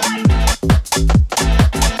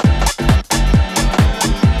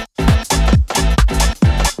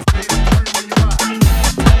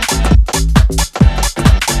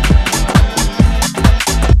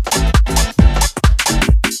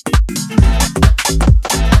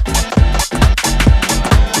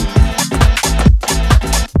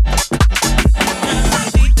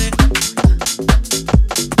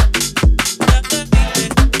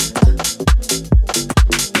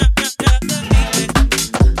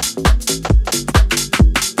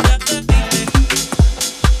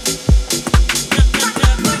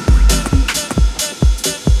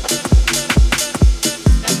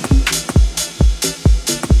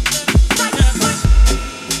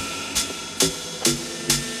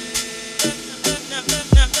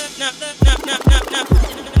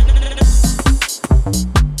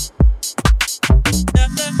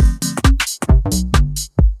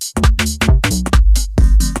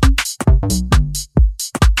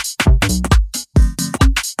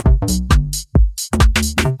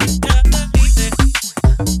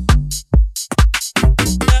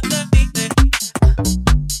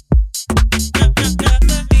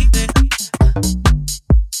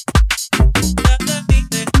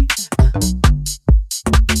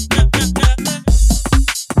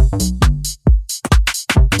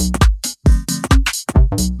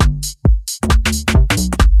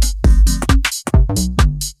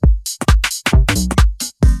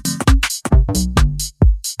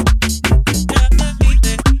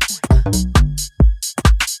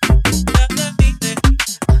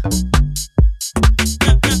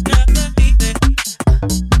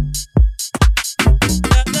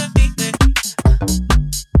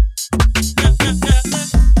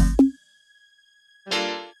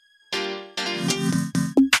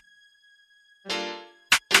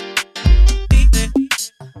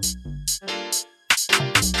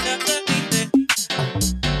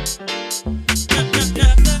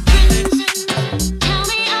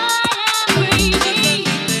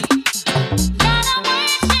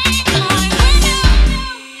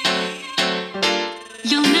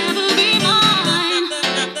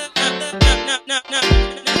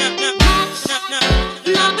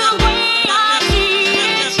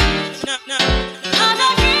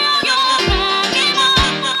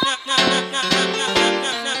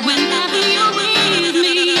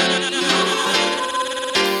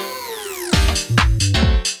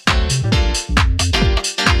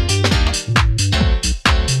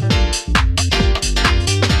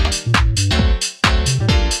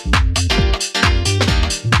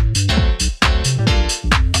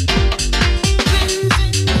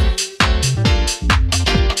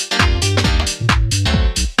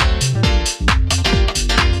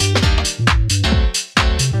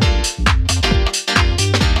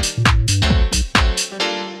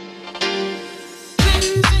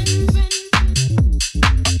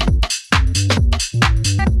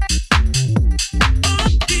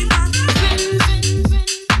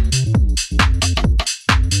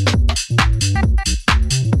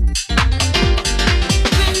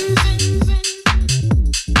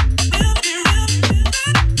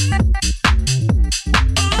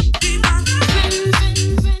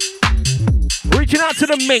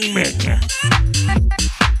 Ming Ming.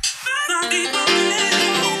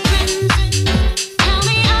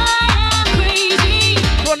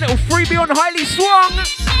 One little freebie on Highly Swung.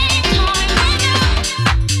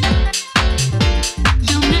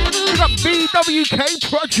 We've got BWK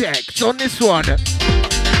Project on this one.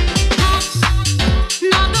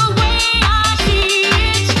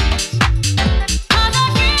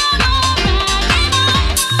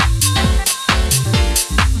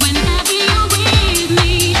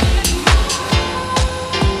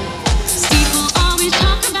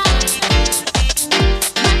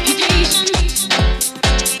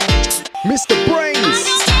 Mr.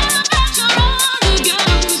 BrainZ.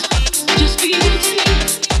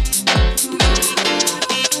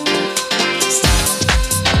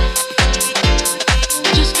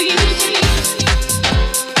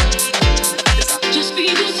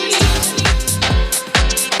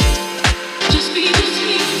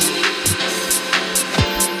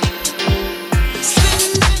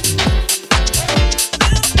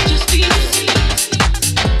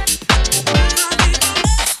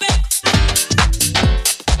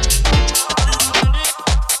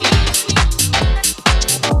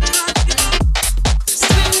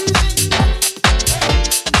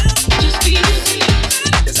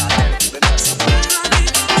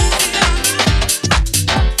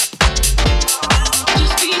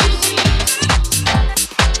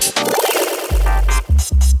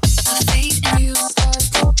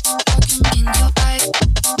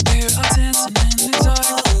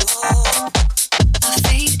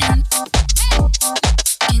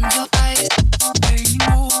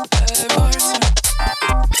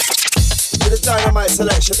 my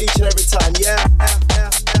selection each and every time, yeah?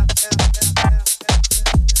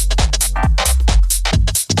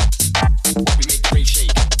 We make the great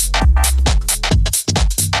shake.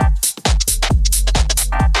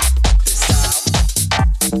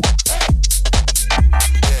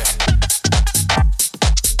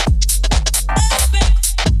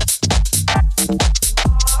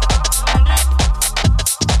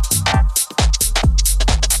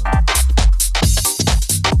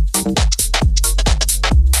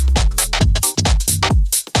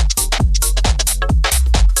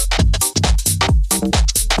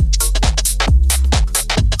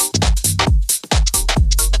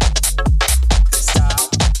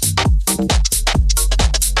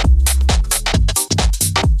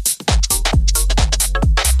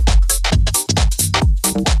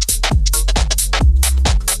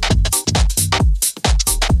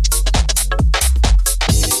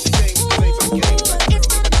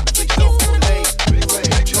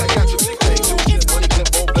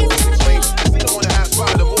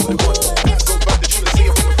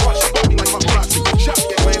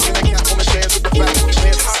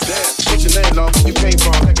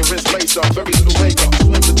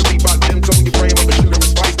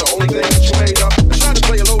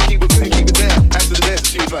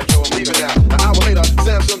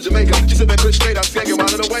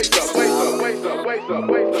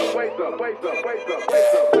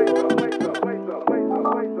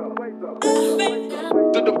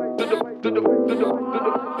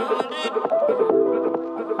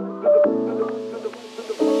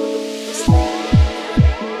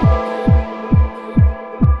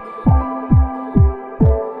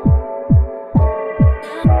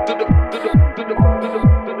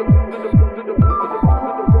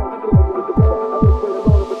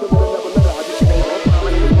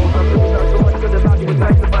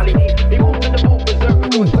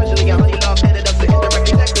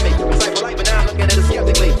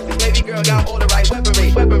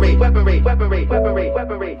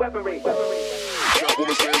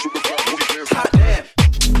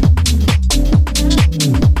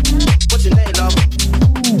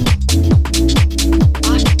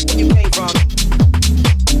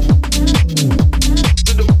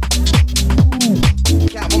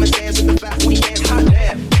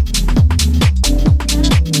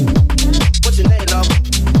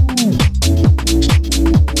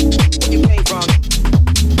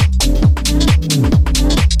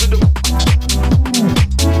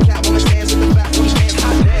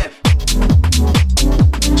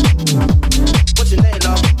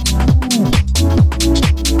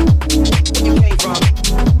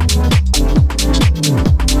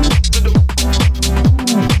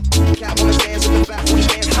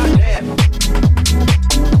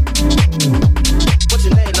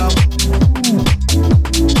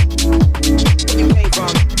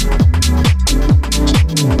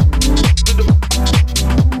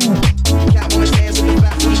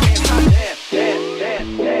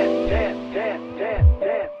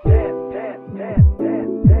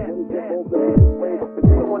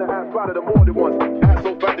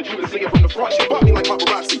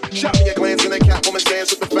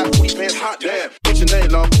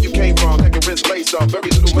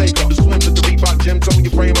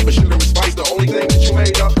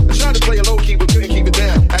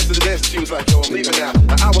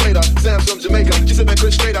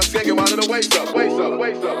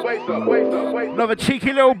 Another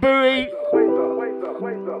cheeky little buoy.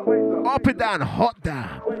 Up and down, hot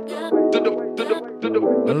down.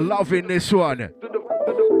 Loving this one.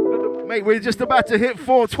 Mate, we're just about to hit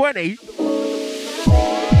 4:20.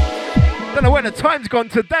 Don't know where the time's gone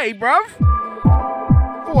today, bruv.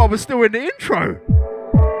 Thought I was still in the intro.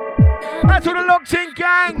 That's all the locked in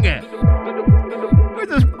gang. We're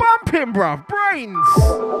just bumping, bruv. BrainZ.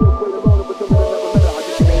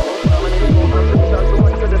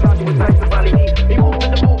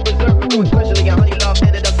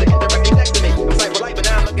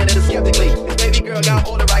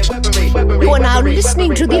 You are now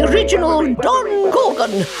listening to the original Don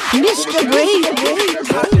Gorgon, Mr. BrainZ.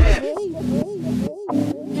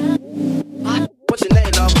 What's your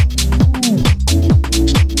name, love?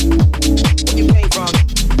 Where you came from?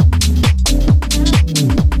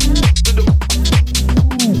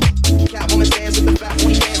 Catwoman stands with the back when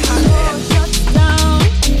he hands hot down.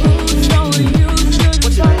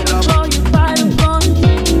 What's your name, love? Where you came from?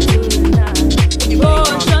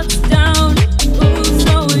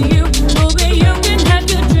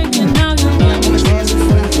 Catwoman stands with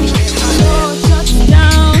the back when he hands hot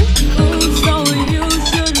down.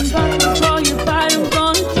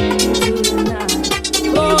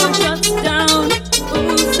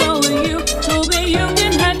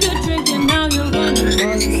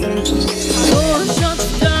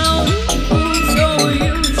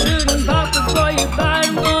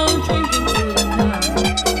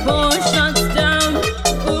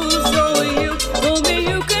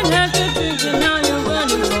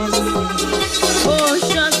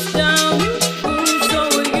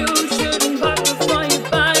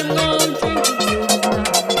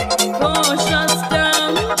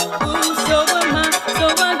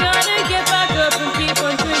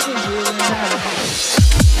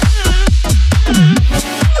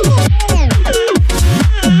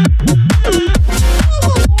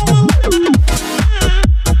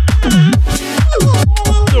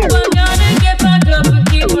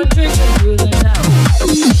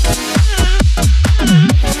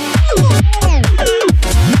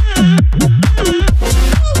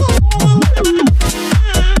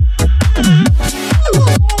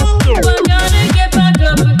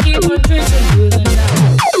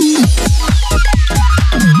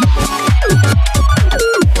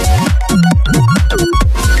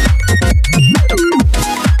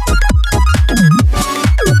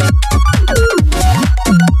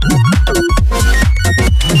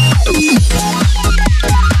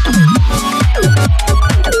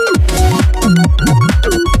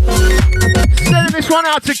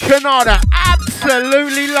 Canada,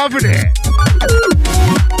 absolutely loving it.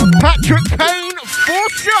 Patrick Kane, 4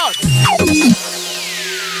 shots.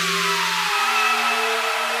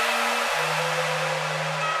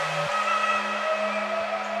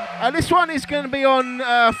 And this one is going to be on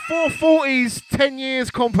 440's 10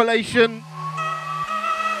 years compilation.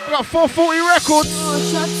 We got 440 records. 4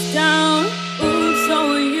 shots down. Ooh,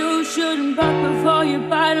 so you shouldn't pop before you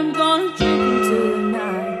bite. I'm gonna drink into the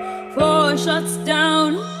night. 4 shots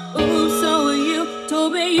down. Ooh, so you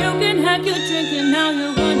told me you can hack your drink and now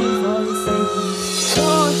you're running for the same.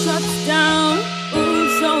 4 shots down.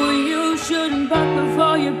 Ooh, so you shouldn't pop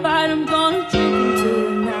before you bite. I'm gonna drink into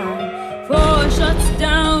the night. 4 shots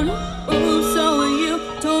down. Ooh, so you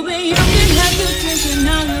told me you can hack your drink and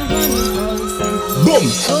now you're running for the same. Boom.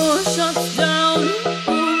 4 shots down.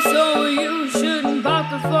 Ooh, so you shouldn't pop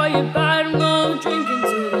before you bite. I'm gonna drink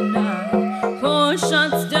into the night. 4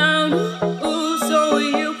 shots down. Ooh, so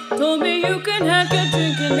you told me you can have your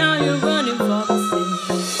drink and now you're running for the same.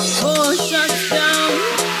 4 shots down.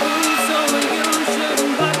 Ooh, so you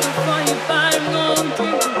shouldn't pop before you bite. I'm gonna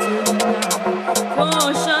drink into the night.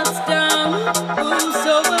 4 shots down. Ooh,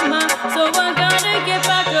 so am I. So I gotta get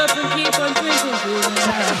back up and keep on drinking through the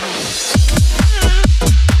night.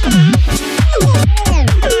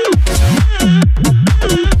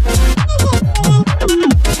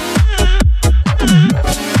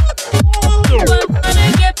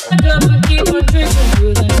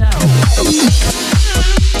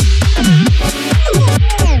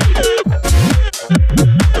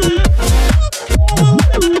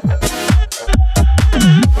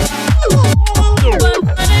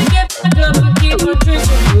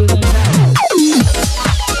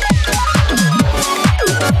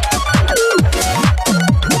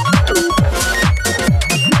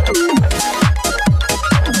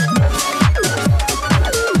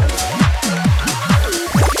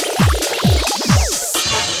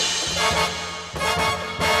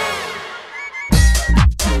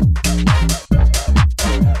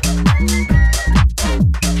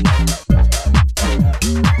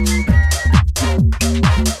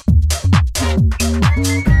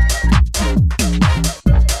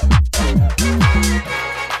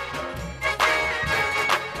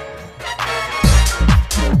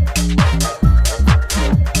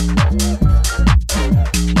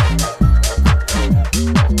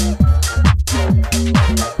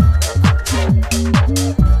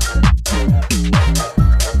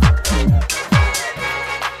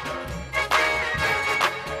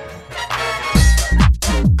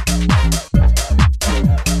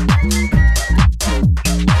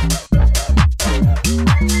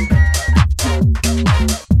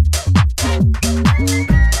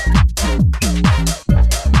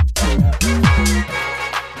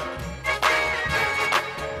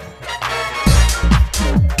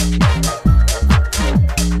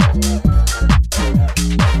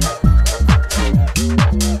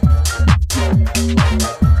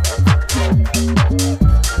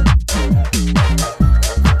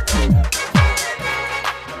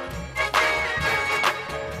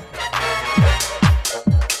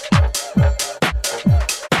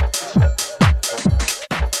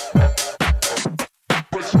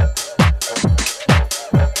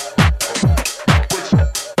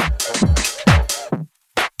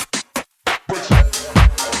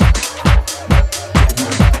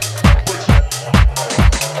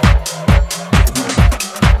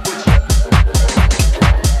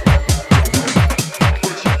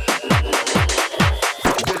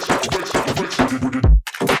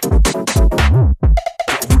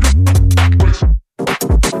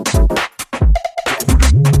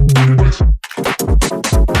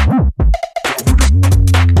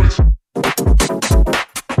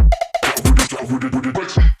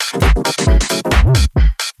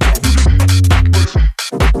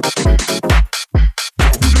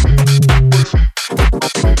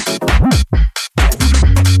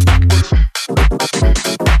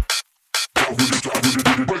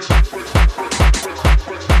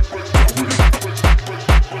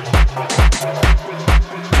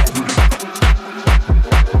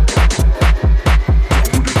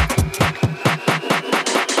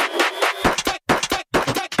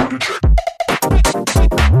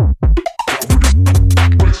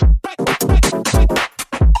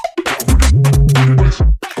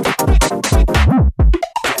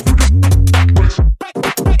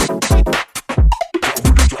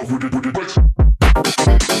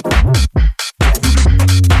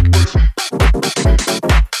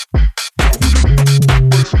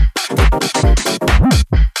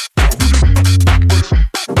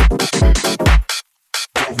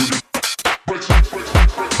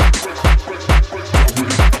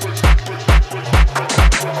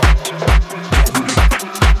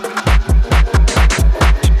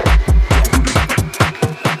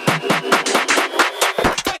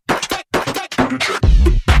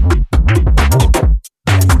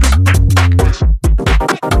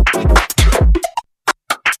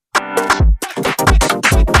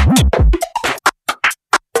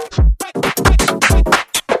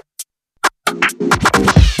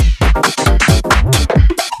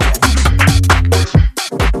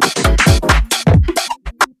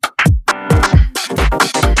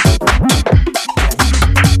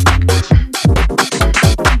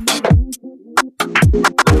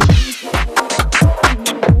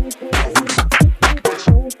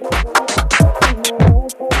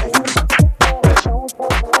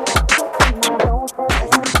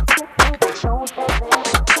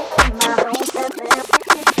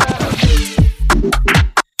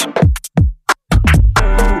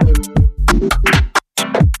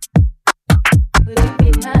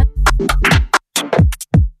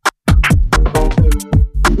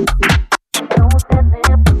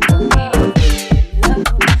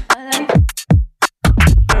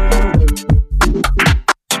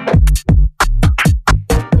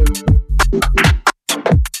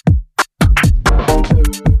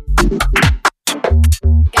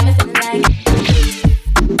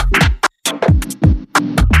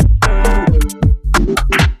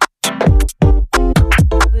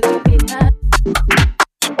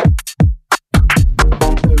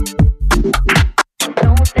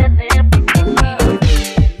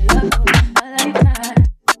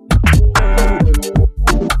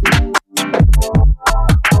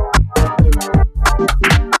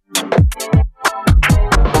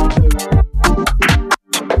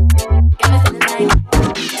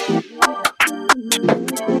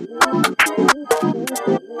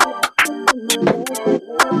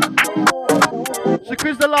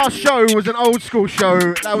 last show was an old school show.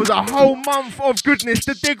 That was a whole month of goodness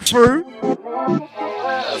to dig through.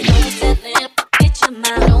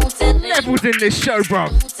 Levels in this show, bro.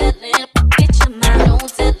 This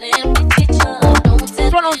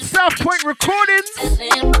one on South Point Recordings.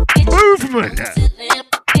 Movement.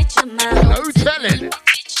 No telling.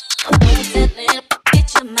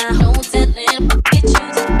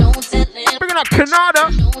 Bringing up Canada.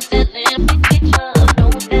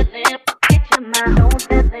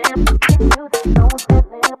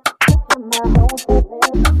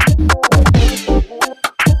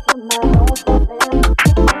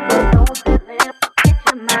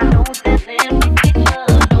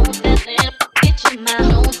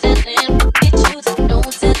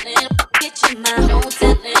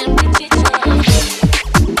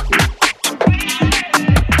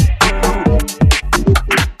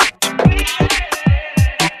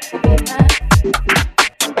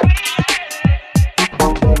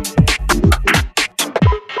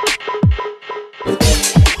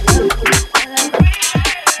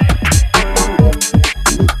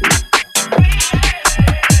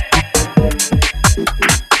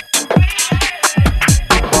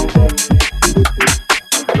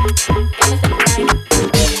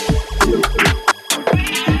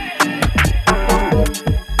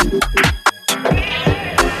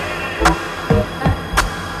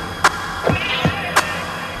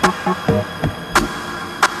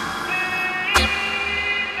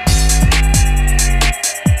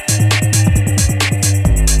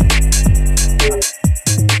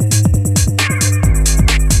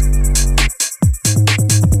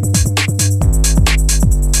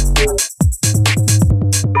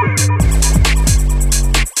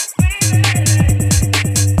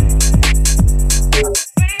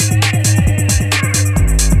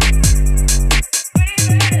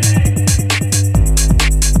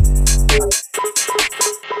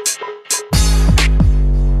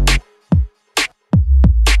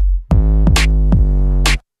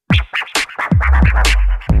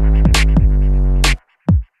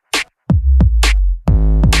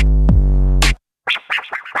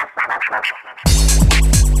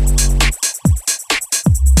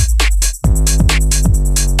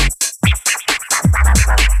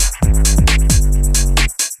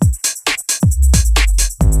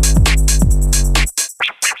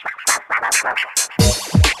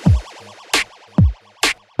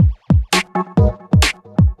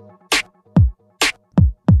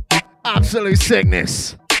 Absolute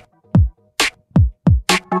sickness.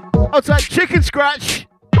 I'll take chicken scratch.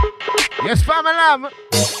 Yes, fam and lamb.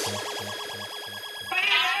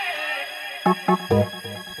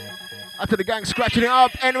 After the gang scratching it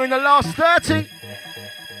up, entering the last 30.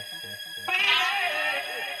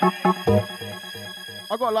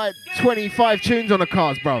 I got like 25 tunes on the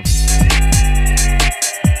cards, bro.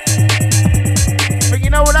 But you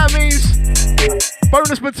know what that means?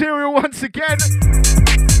 Bonus material once again.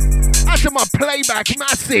 Out to my playback,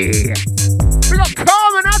 Massey. We got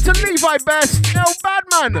Carmen, out to Levi Best, El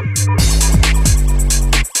Badman.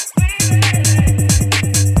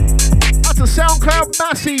 Out to SoundCloud,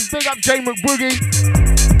 Massey, big up J McBoogie.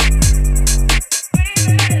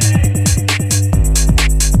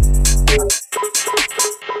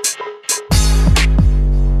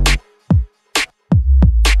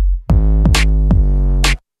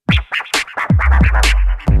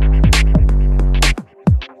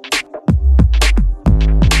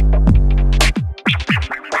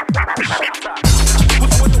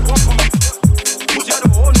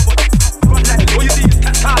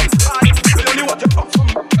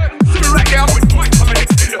 Right there, I'm with Mike coming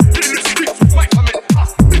in.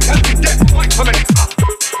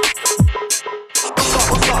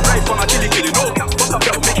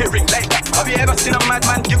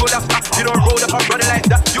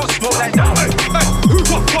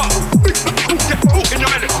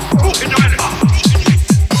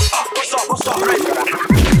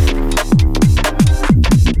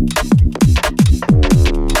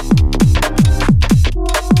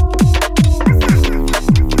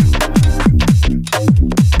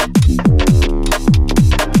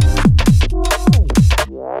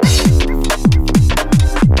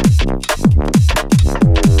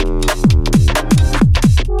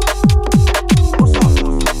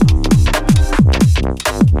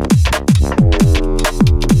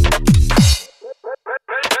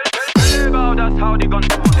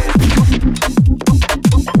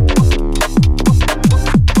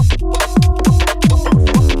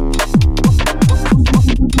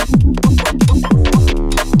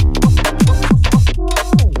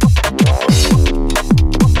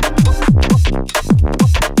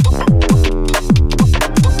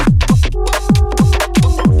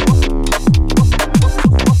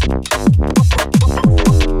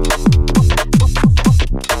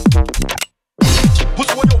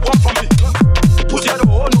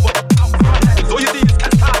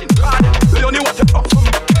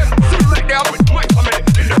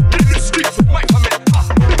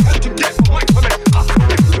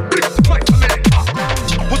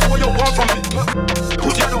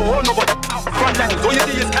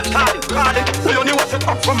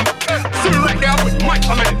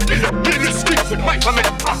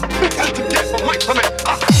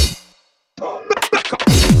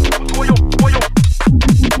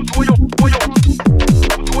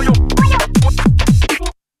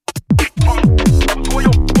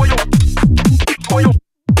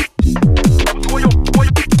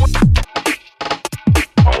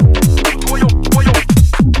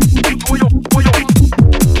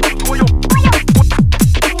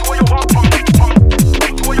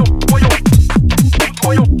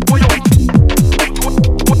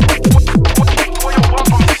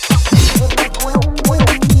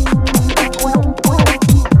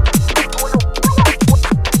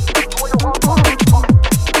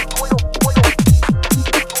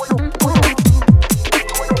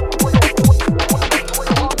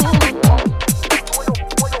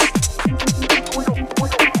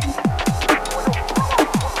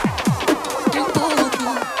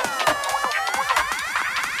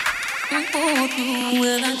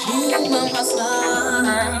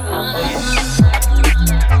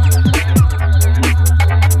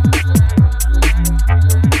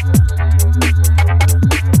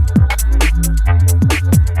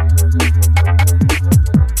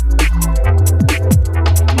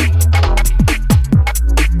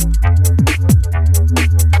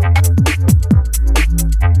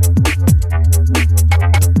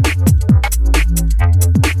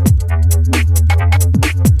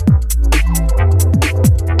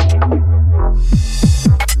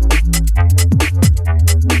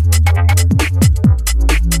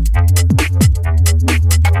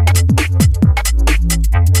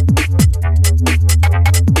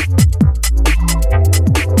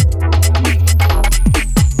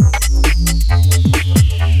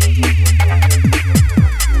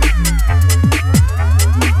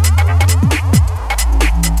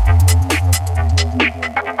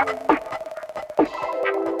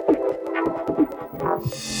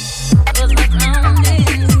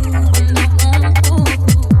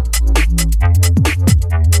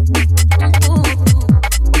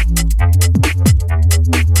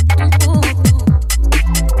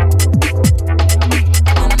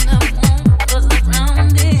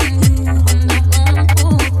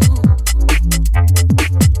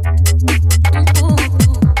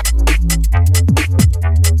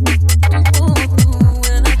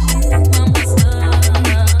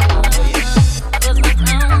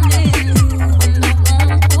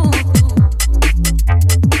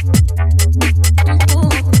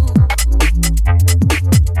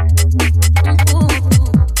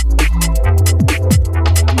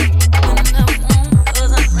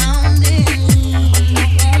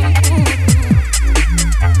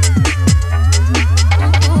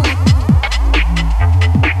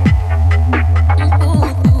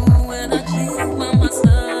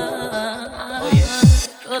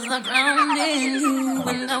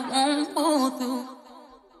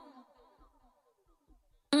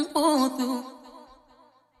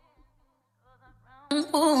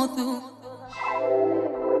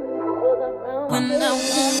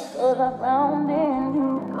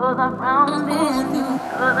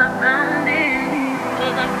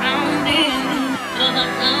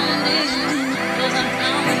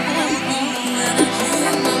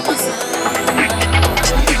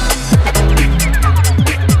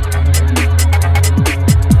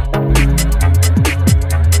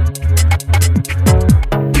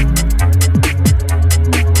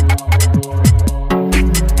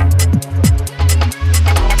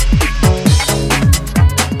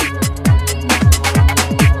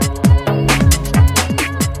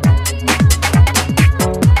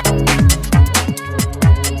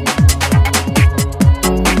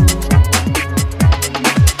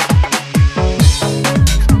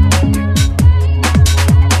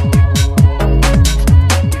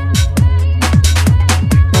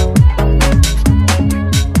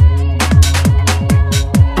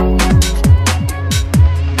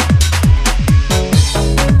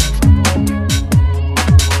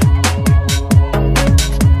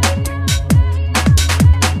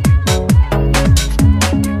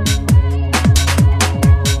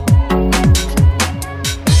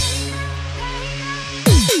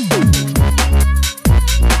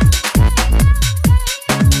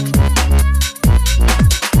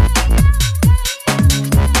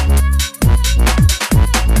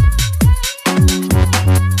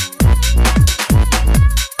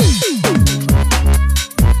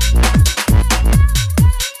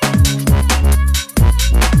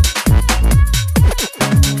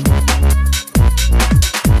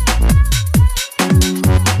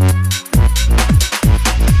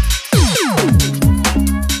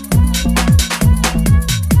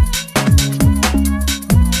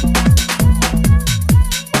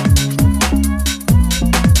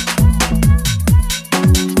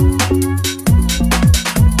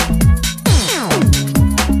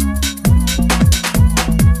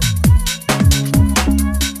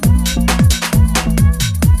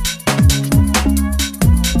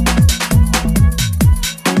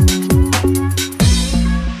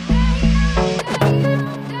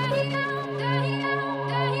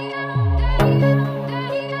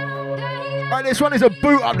 This one is a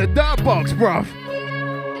boot up the dirt box, bruv.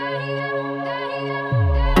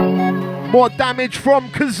 More damage from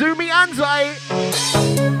Kazumi Anzai.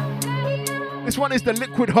 This one is the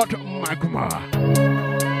liquid hot magma.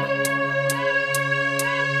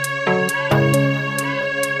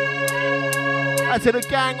 Out to the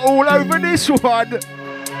gang all over this one.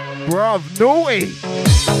 Bruv, naughty.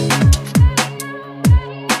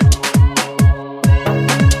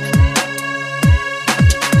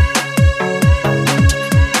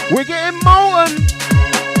 We're getting molten.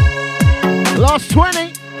 Last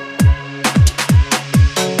 20.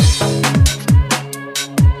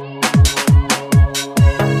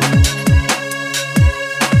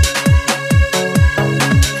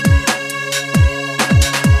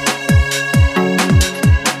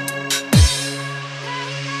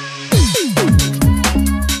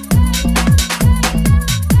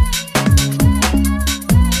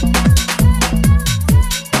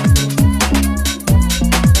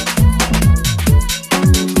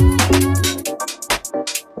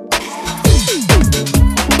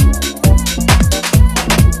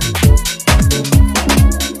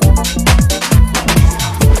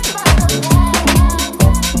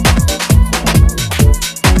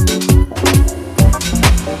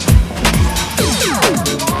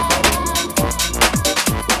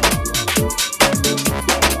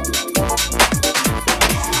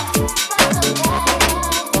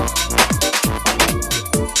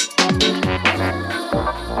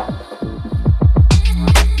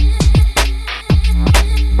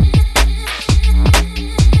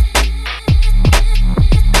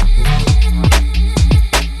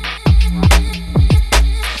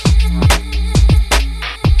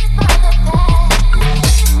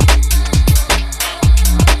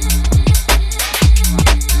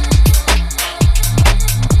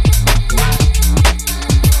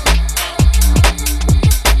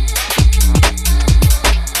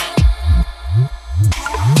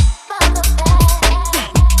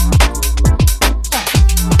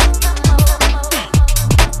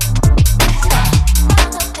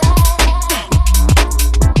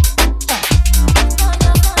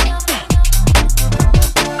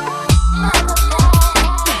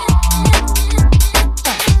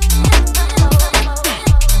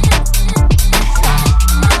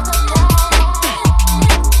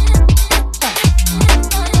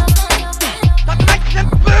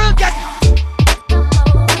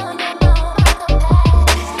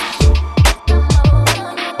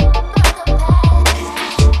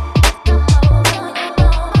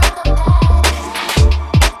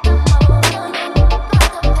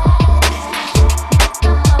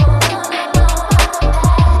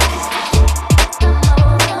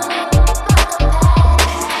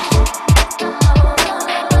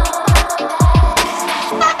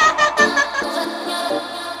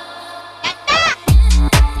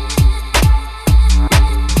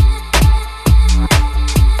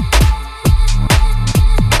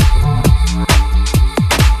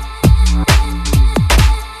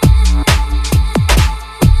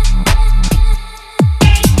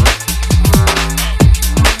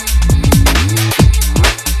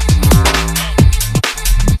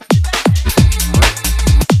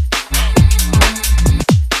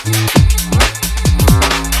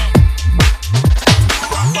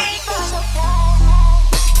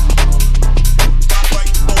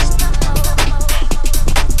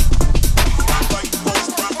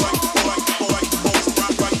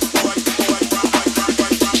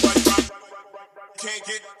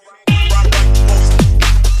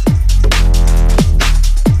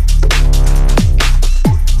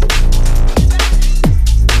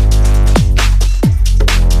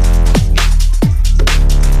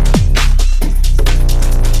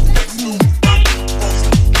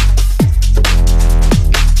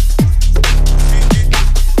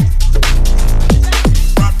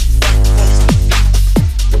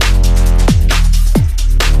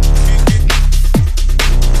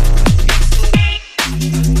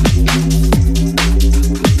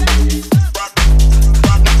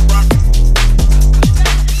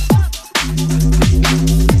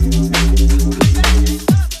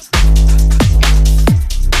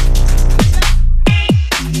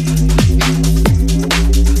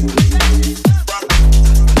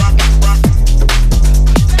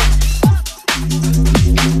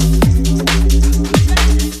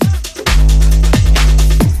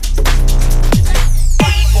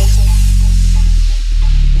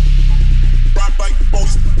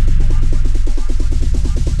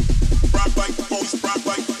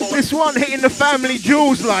 one hitting the family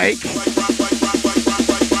jewels like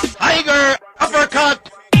Tiger uppercut.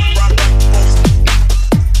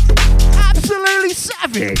 absolutely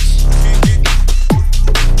savage.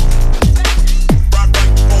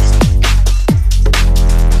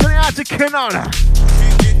 Turning out to Canada.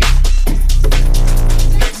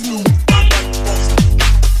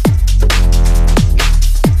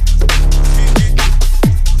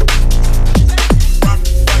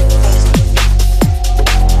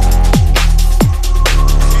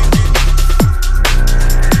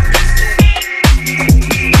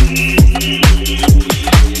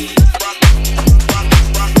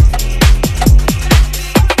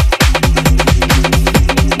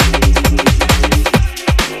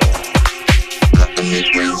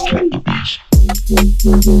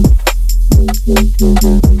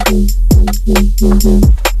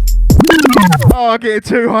 Oh, I'm getting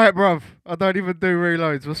too hype, bruv. I don't even do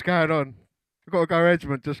reloads. What's going on? I've got to go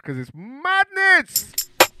regiment just because it's madness.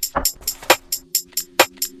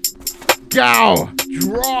 Go!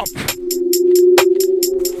 Drop!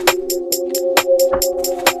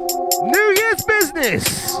 New Year's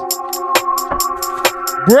business!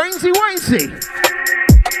 BrainZ Wainsy!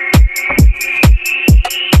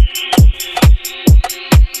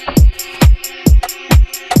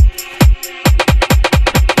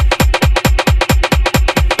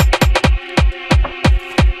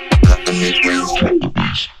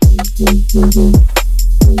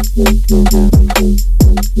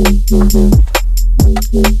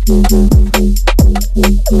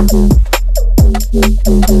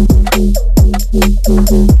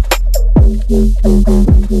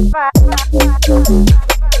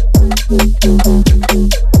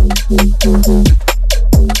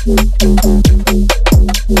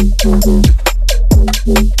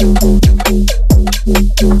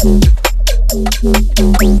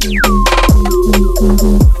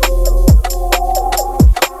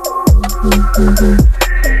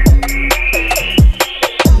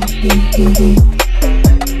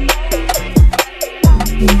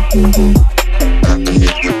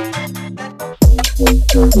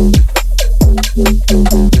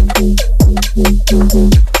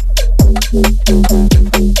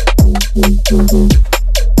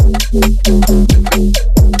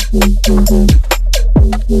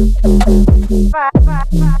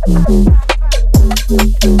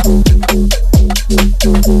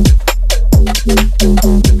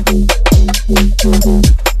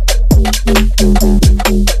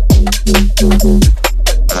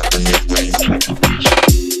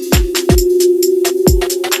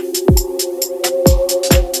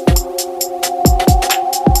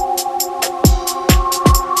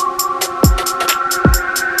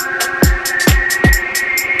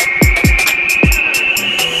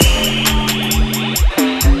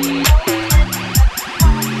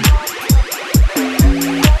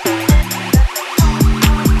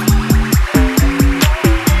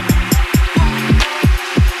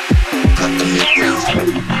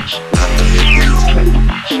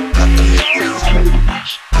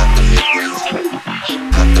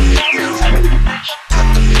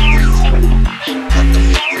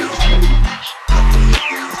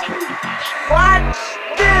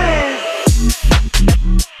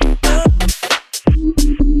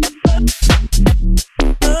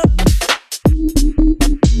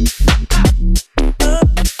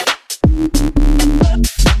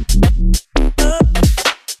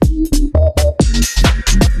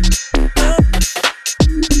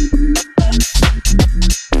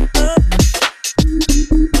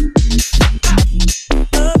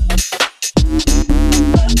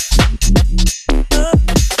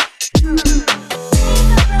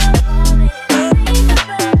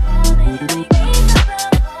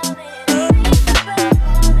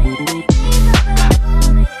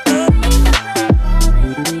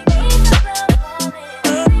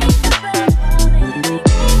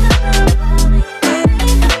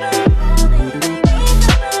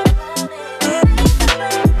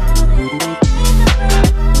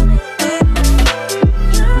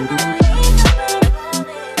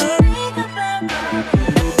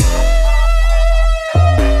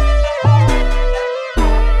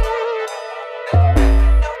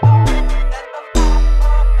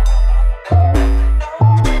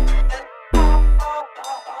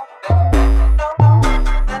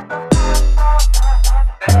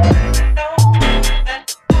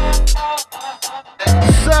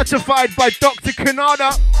 Certified by Dr.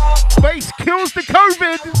 Canada. Bass kills the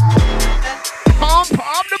COVID. Pump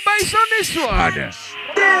up the bass on this one.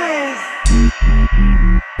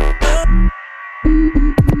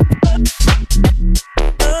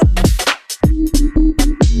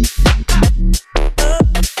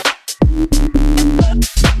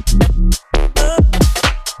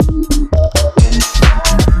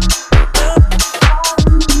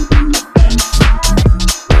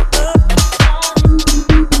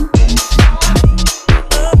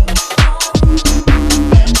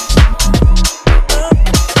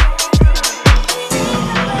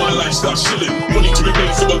 lifestyle chilling. Money to be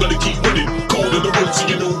made, so I gotta keep winning. Cold on the road, so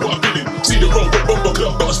you know what I'm feeling. See the road, but bumper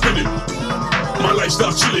club, but I'm spinning. My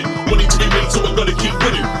lifestyle chilling. Money to be made, so I gotta keep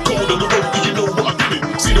winning. Cold on the road, but you know what I'm feeling.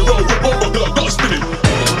 See the road, but bumper club, but I'm spinning.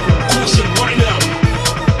 Caution right now.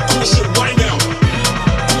 Caution right now.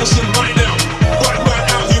 Caution right now. Right man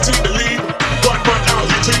out here, take the lead. Right man out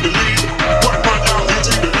here, take the lead. Right man out here,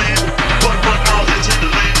 take the lead. Right man out here, take the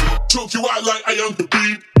lead. Choke you out like I am the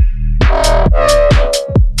beat.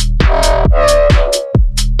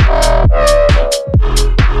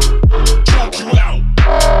 Choke you out.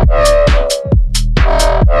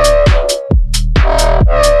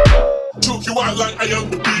 Choke you out like I am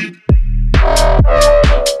the beat.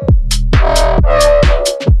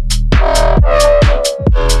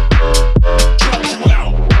 Choke you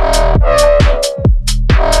out.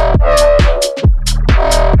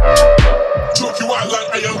 Choke you out like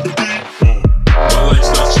I am the beat. My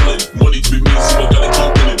lifestyle chillin', money to be made, so I gotta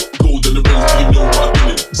keep winning. Gold in the road, you know what I'm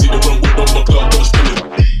feeling. See the run with bumper club, but I'm spinning.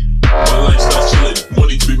 My lifestyle chillin',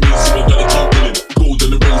 money to be made, so I gotta keep winning. Gold in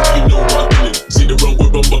the road, you know what I'm feeling. See the run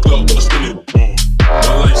with bumper club, but I'm spinning.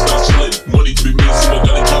 My lifestyle chillin', money to be made, so I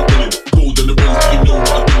gotta keep winning. Gold in the road, you know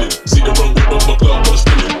what I'm feeling. See the run with bumper club, but I'm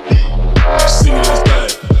spinning. Singing is bad,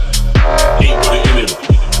 ain't got it in him.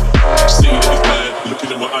 Singing is bad, looking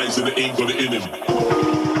at my eyes and it ain't got it in him.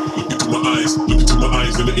 Look into my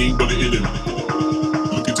eyes and it ain't got it in him.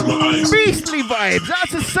 Look into my eyes. Beastly vibes,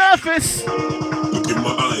 that's the surface. Look in my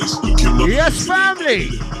eyes, look in my Yes, eyes. family.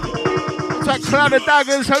 It's that cloud of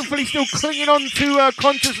daggers, hopefully still clinging on to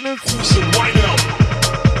consciousness. Right now.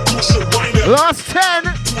 Last 10.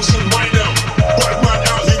 Right now. Right man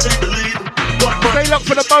out here, take the lead. Right man. Stay locked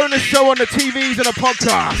for the bonus show on the TVs and the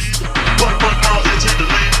podcast. Right man out here, take the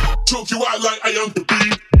lead. Choke you out like I am the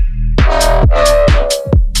beat.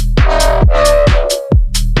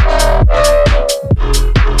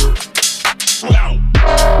 Wow.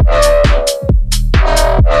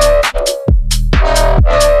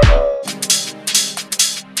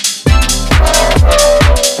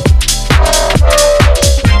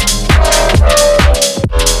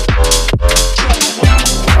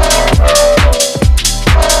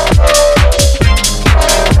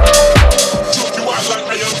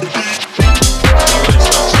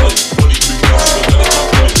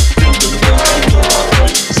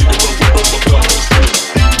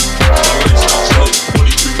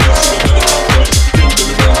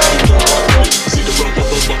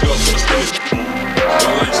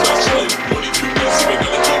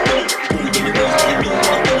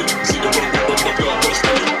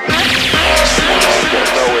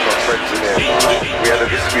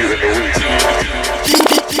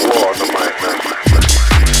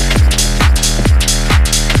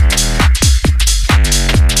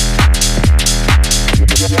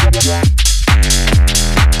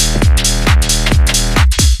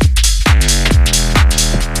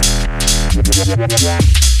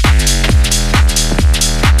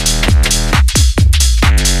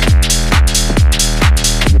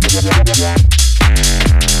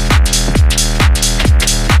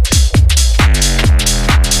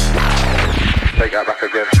 Take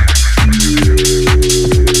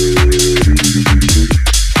that back again.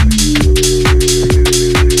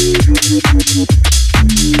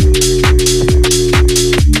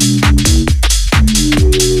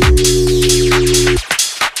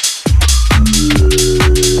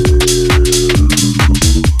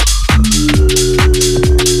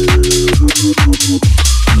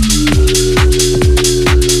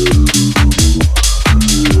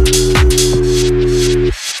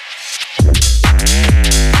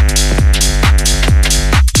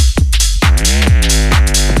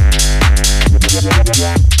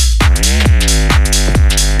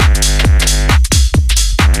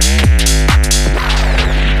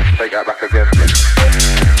 Take that back again.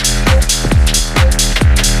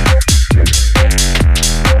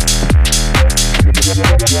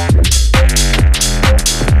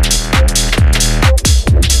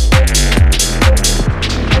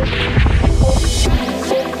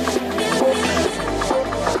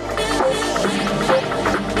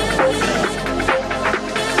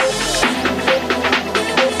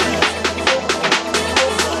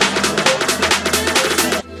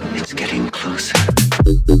 It's getting closer.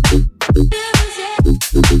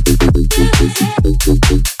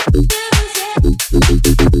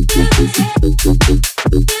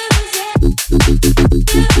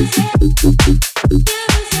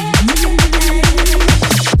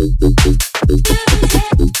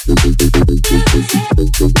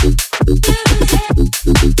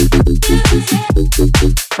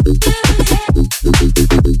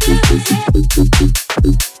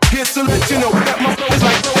 Here to let you know that my flow is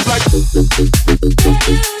like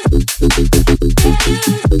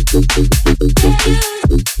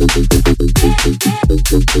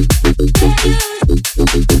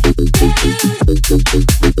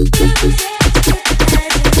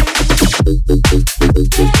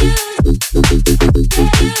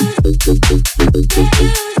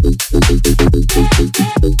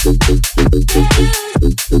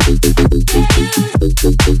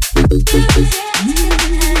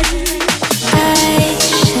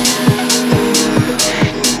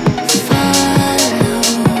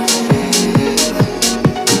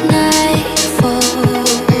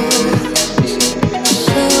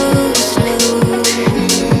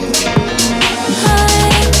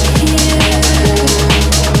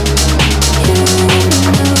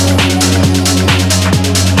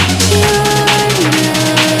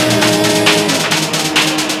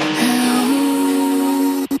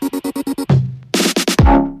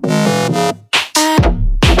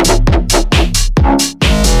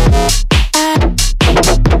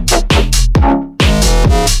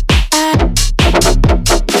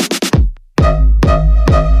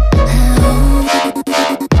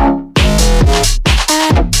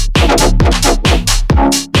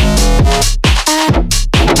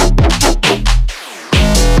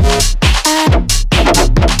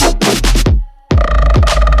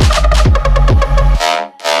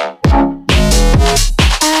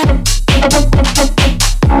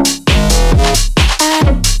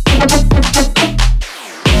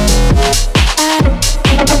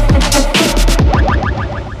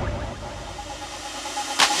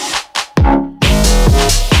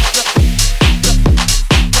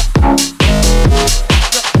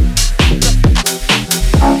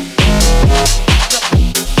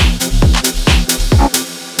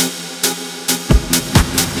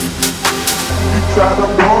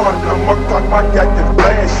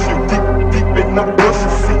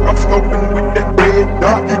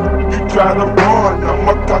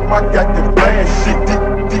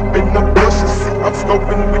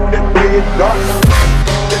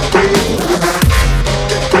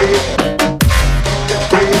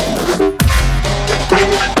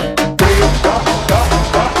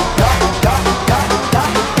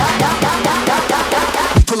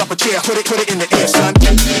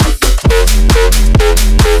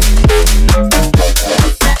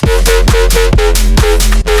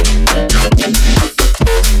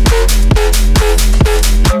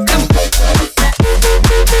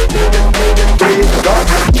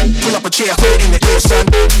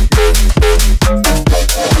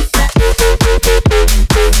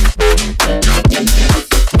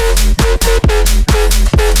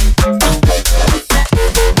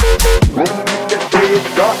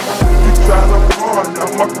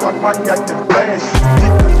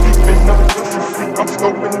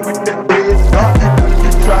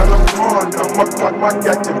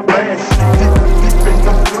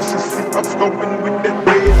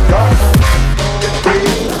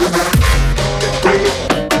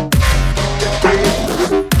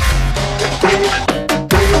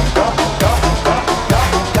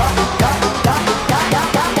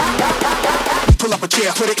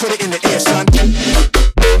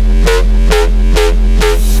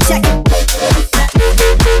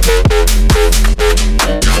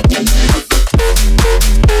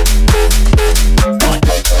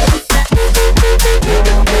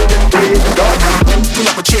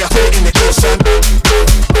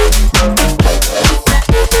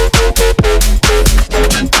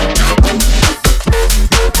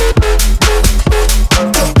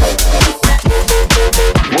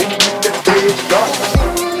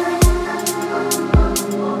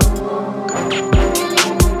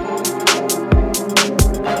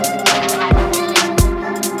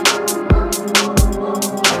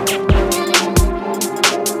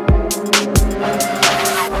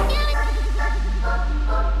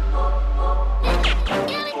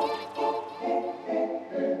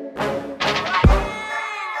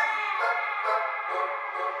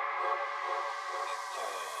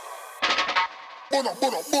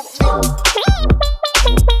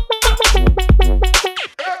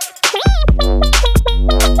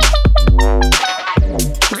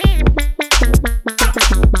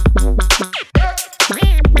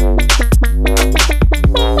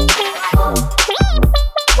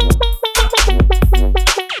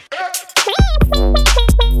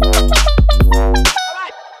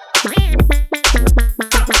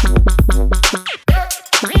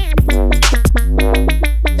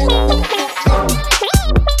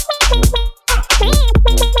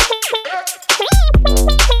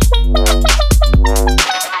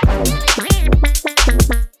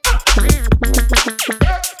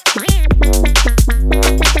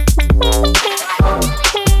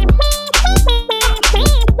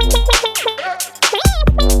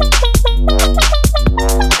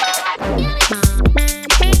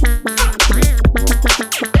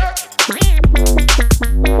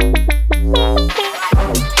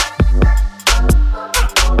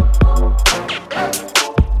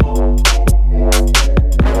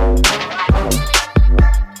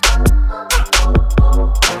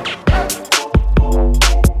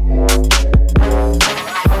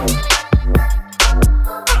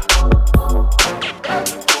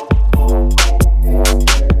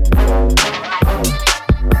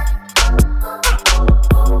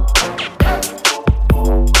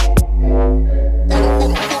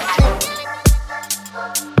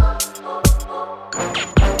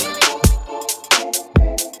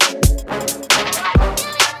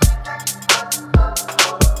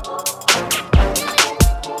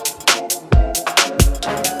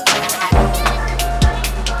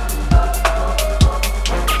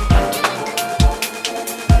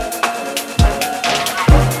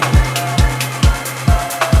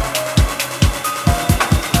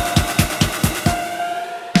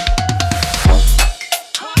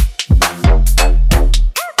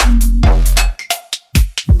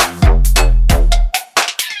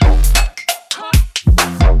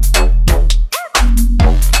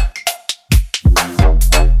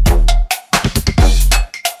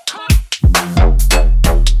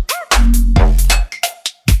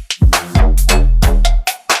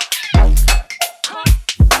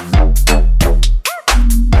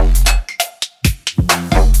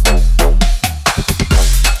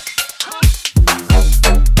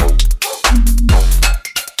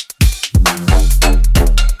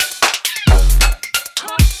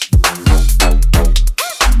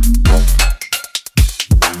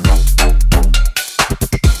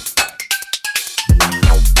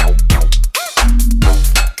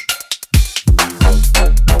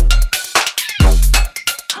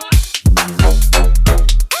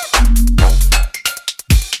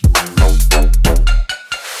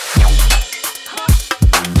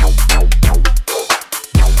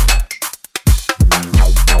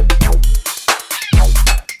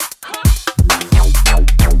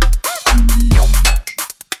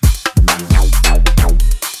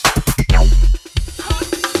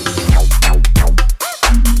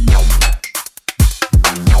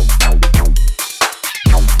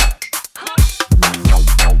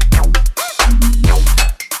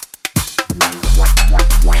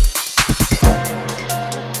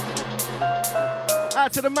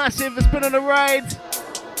massive. It's been on a ride.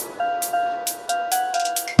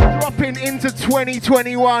 Dropping into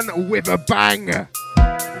 2021 with a bang.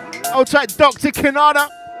 I'll take Dr. Canada.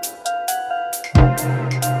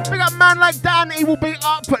 We got man like Dan. He will be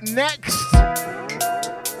up next.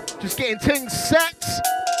 Just getting things set.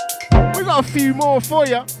 We got a few more for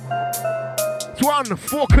you. It's one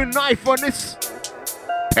fork and knife on this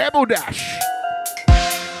Pebble Dash.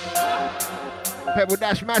 Pebble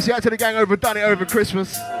Dash, massive out to the gang over, done it over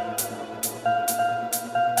Christmas.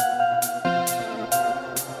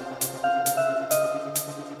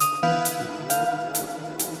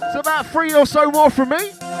 So about 3 or so more from me.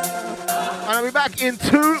 And I'll be back in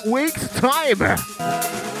 2 weeks' time.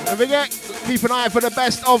 Don't forget, keep an eye out for the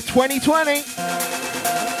best of 2020.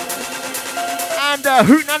 And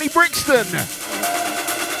Hoot Nanny Brixton.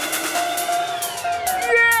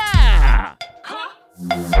 Yeah!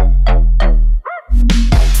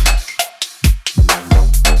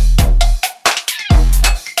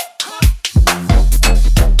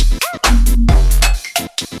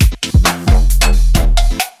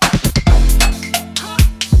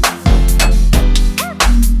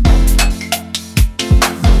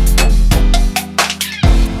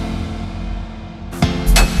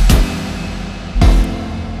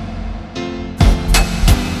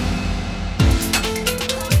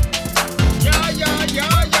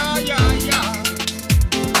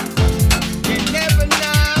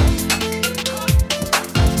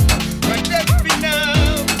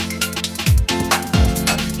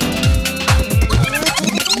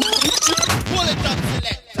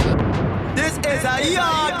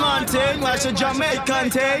 Jamaican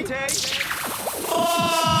thing.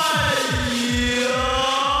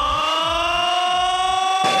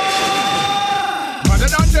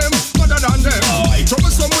 Mother than them.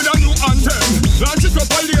 Troublesome with a new anthem. Launch it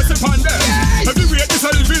up and lace upon them. Everywhere this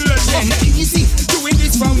a living legend. Easy, doing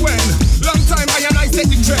this from when? Long time I and I set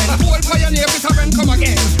the trend. Whole pioneer veteran come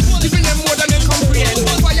again. Giving them more than they comprehend.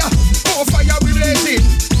 More fire we blazing.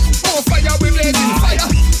 More fire we blazing.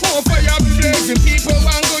 More fire we blazing. People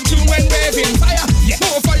want good tune when raving.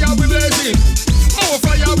 More fire we blazing. More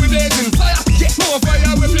fire we blazing. More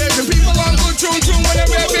fire we blazing. People want good tune when they're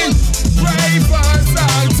raving. Brave for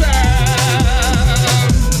Santa.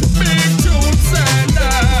 Big tune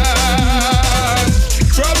sender.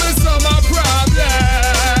 Troublesome a problem.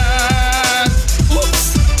 Oops,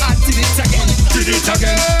 I did it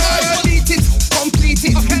again. I beat it, complete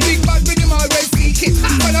it. Big bad with him always speak it.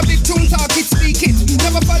 When a big tune talk it, speak it.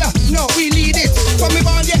 Never follow, no, we lead it. From me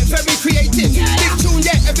born, yeah, very creative. Big tune,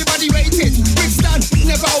 yeah, everybody rate it. Big stand,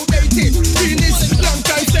 never outdated. Doing this, long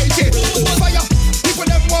time stated. Fire, people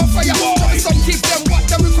them want fire. Try some, give them what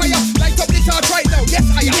they require. Light up the torch right now, yes,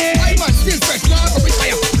 higher. I man still fresh, now I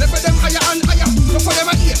retire. Level them higher and higher. Look for them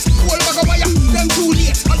at 8. Whole bag of wire. Them too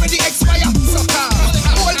late, already expire. Sucker,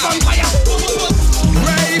 whole vampire.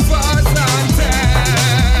 Ravers and them.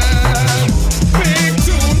 Big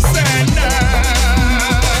tune sender.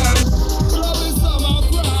 Troublesome a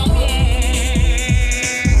problem.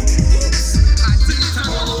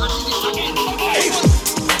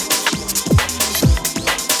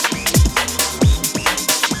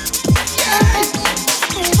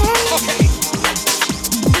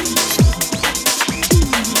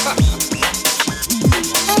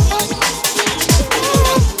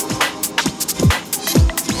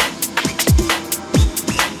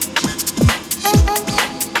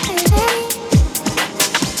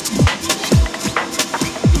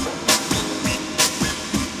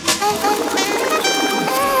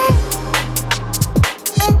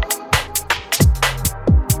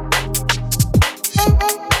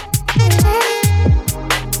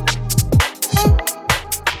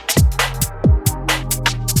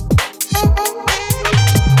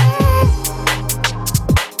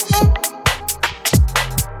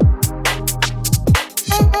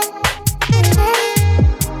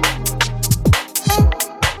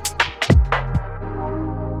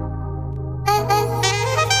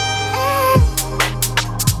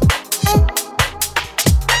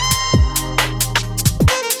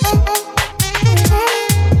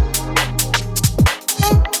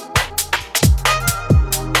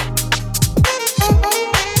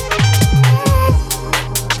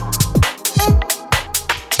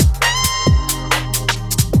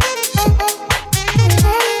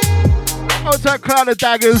 Cloud of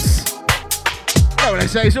daggers. Oh, they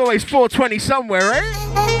say it's always 420 somewhere, eh?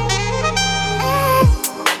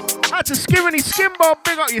 That's a skimmy skim bob.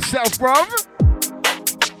 Big up yourself, bruv.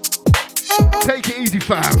 Take it easy,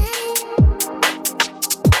 fam.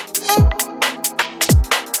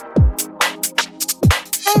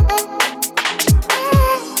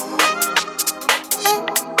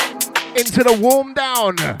 into the warm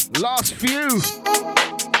down. Last few.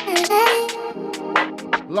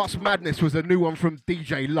 Last Madness was a new one from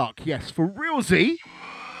DJ Luck. Yes, for real, Z.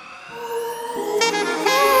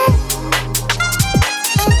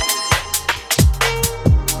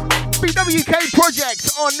 BWK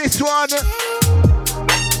Project on this one.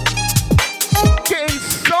 Getting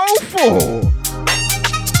soulful.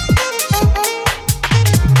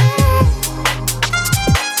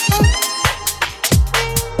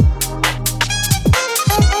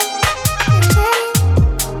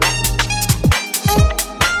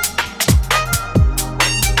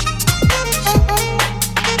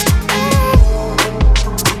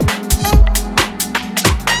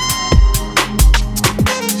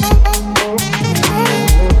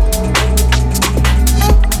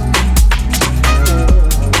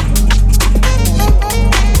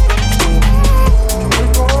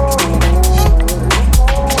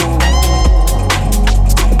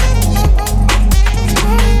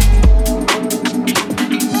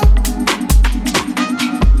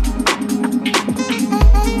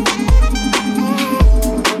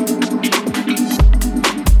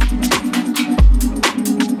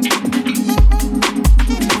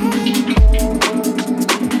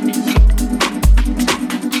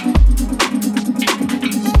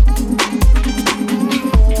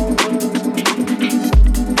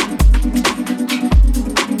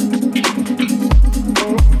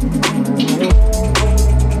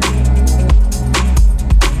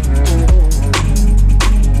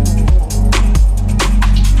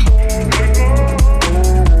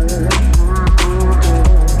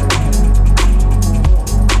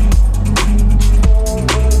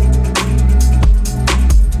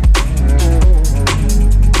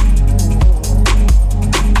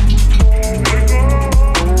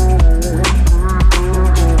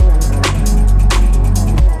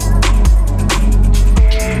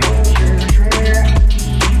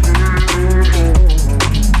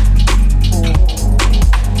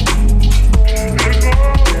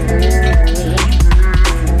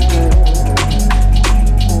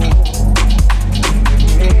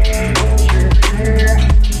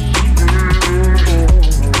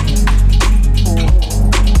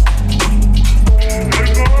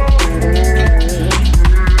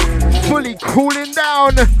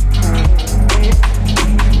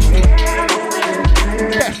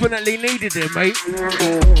 Definitely needed it, mate.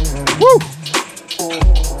 Woo!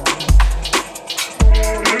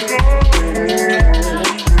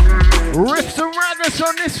 Riffs and raggers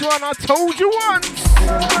on this one, I told you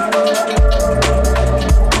once.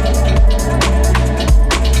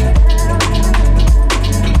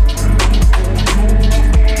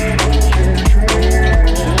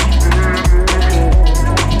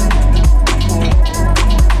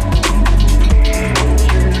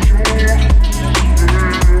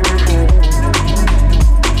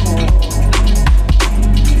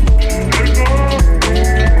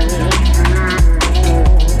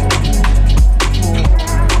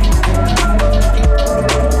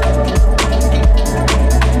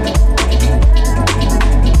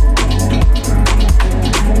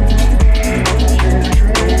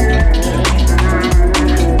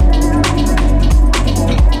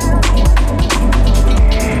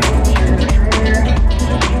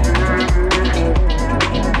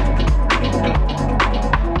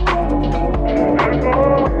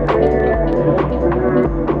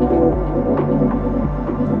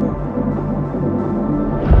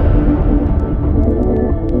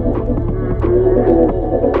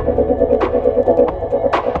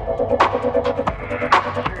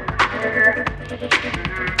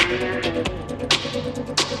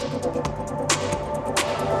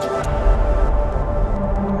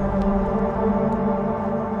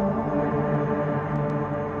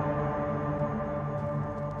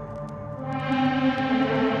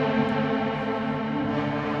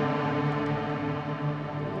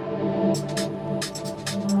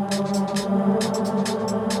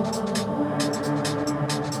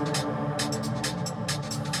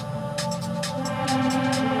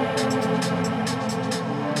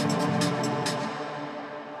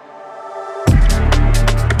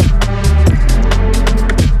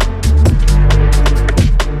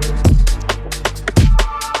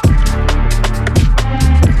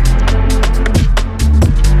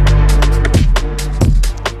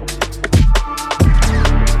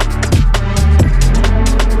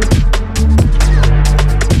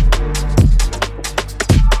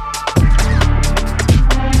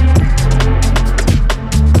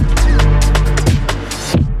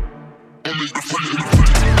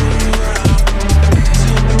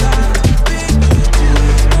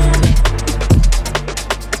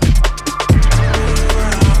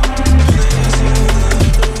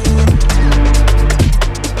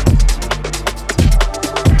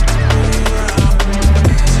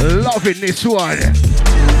 loving this one.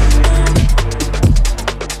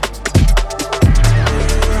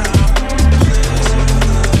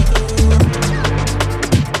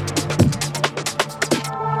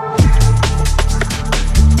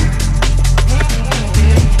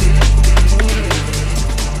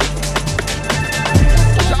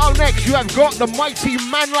 You have got the mighty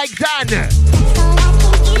man like Dan.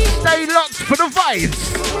 Stay locked for the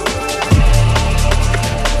vibes.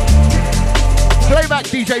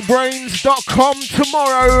 PlaybackDJBrainZ.com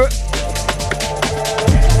tomorrow.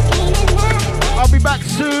 I'll be back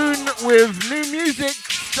soon with new music.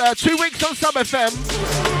 2 weeks on Sub FM.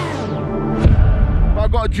 But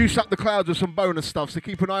I've got to juice up the clouds with some bonus stuff, so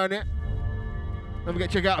keep an eye on it. Don't forget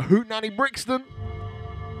to check out Hoot Nanny Brixton.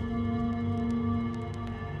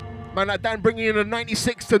 Man, like Dan bringing in the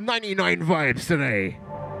 96 to 99 vibes today.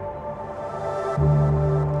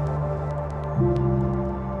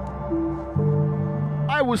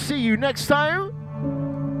 I will see you next time.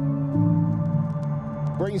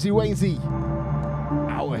 BrainZ Waynesy.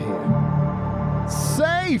 Out of here.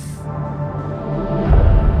 Safe.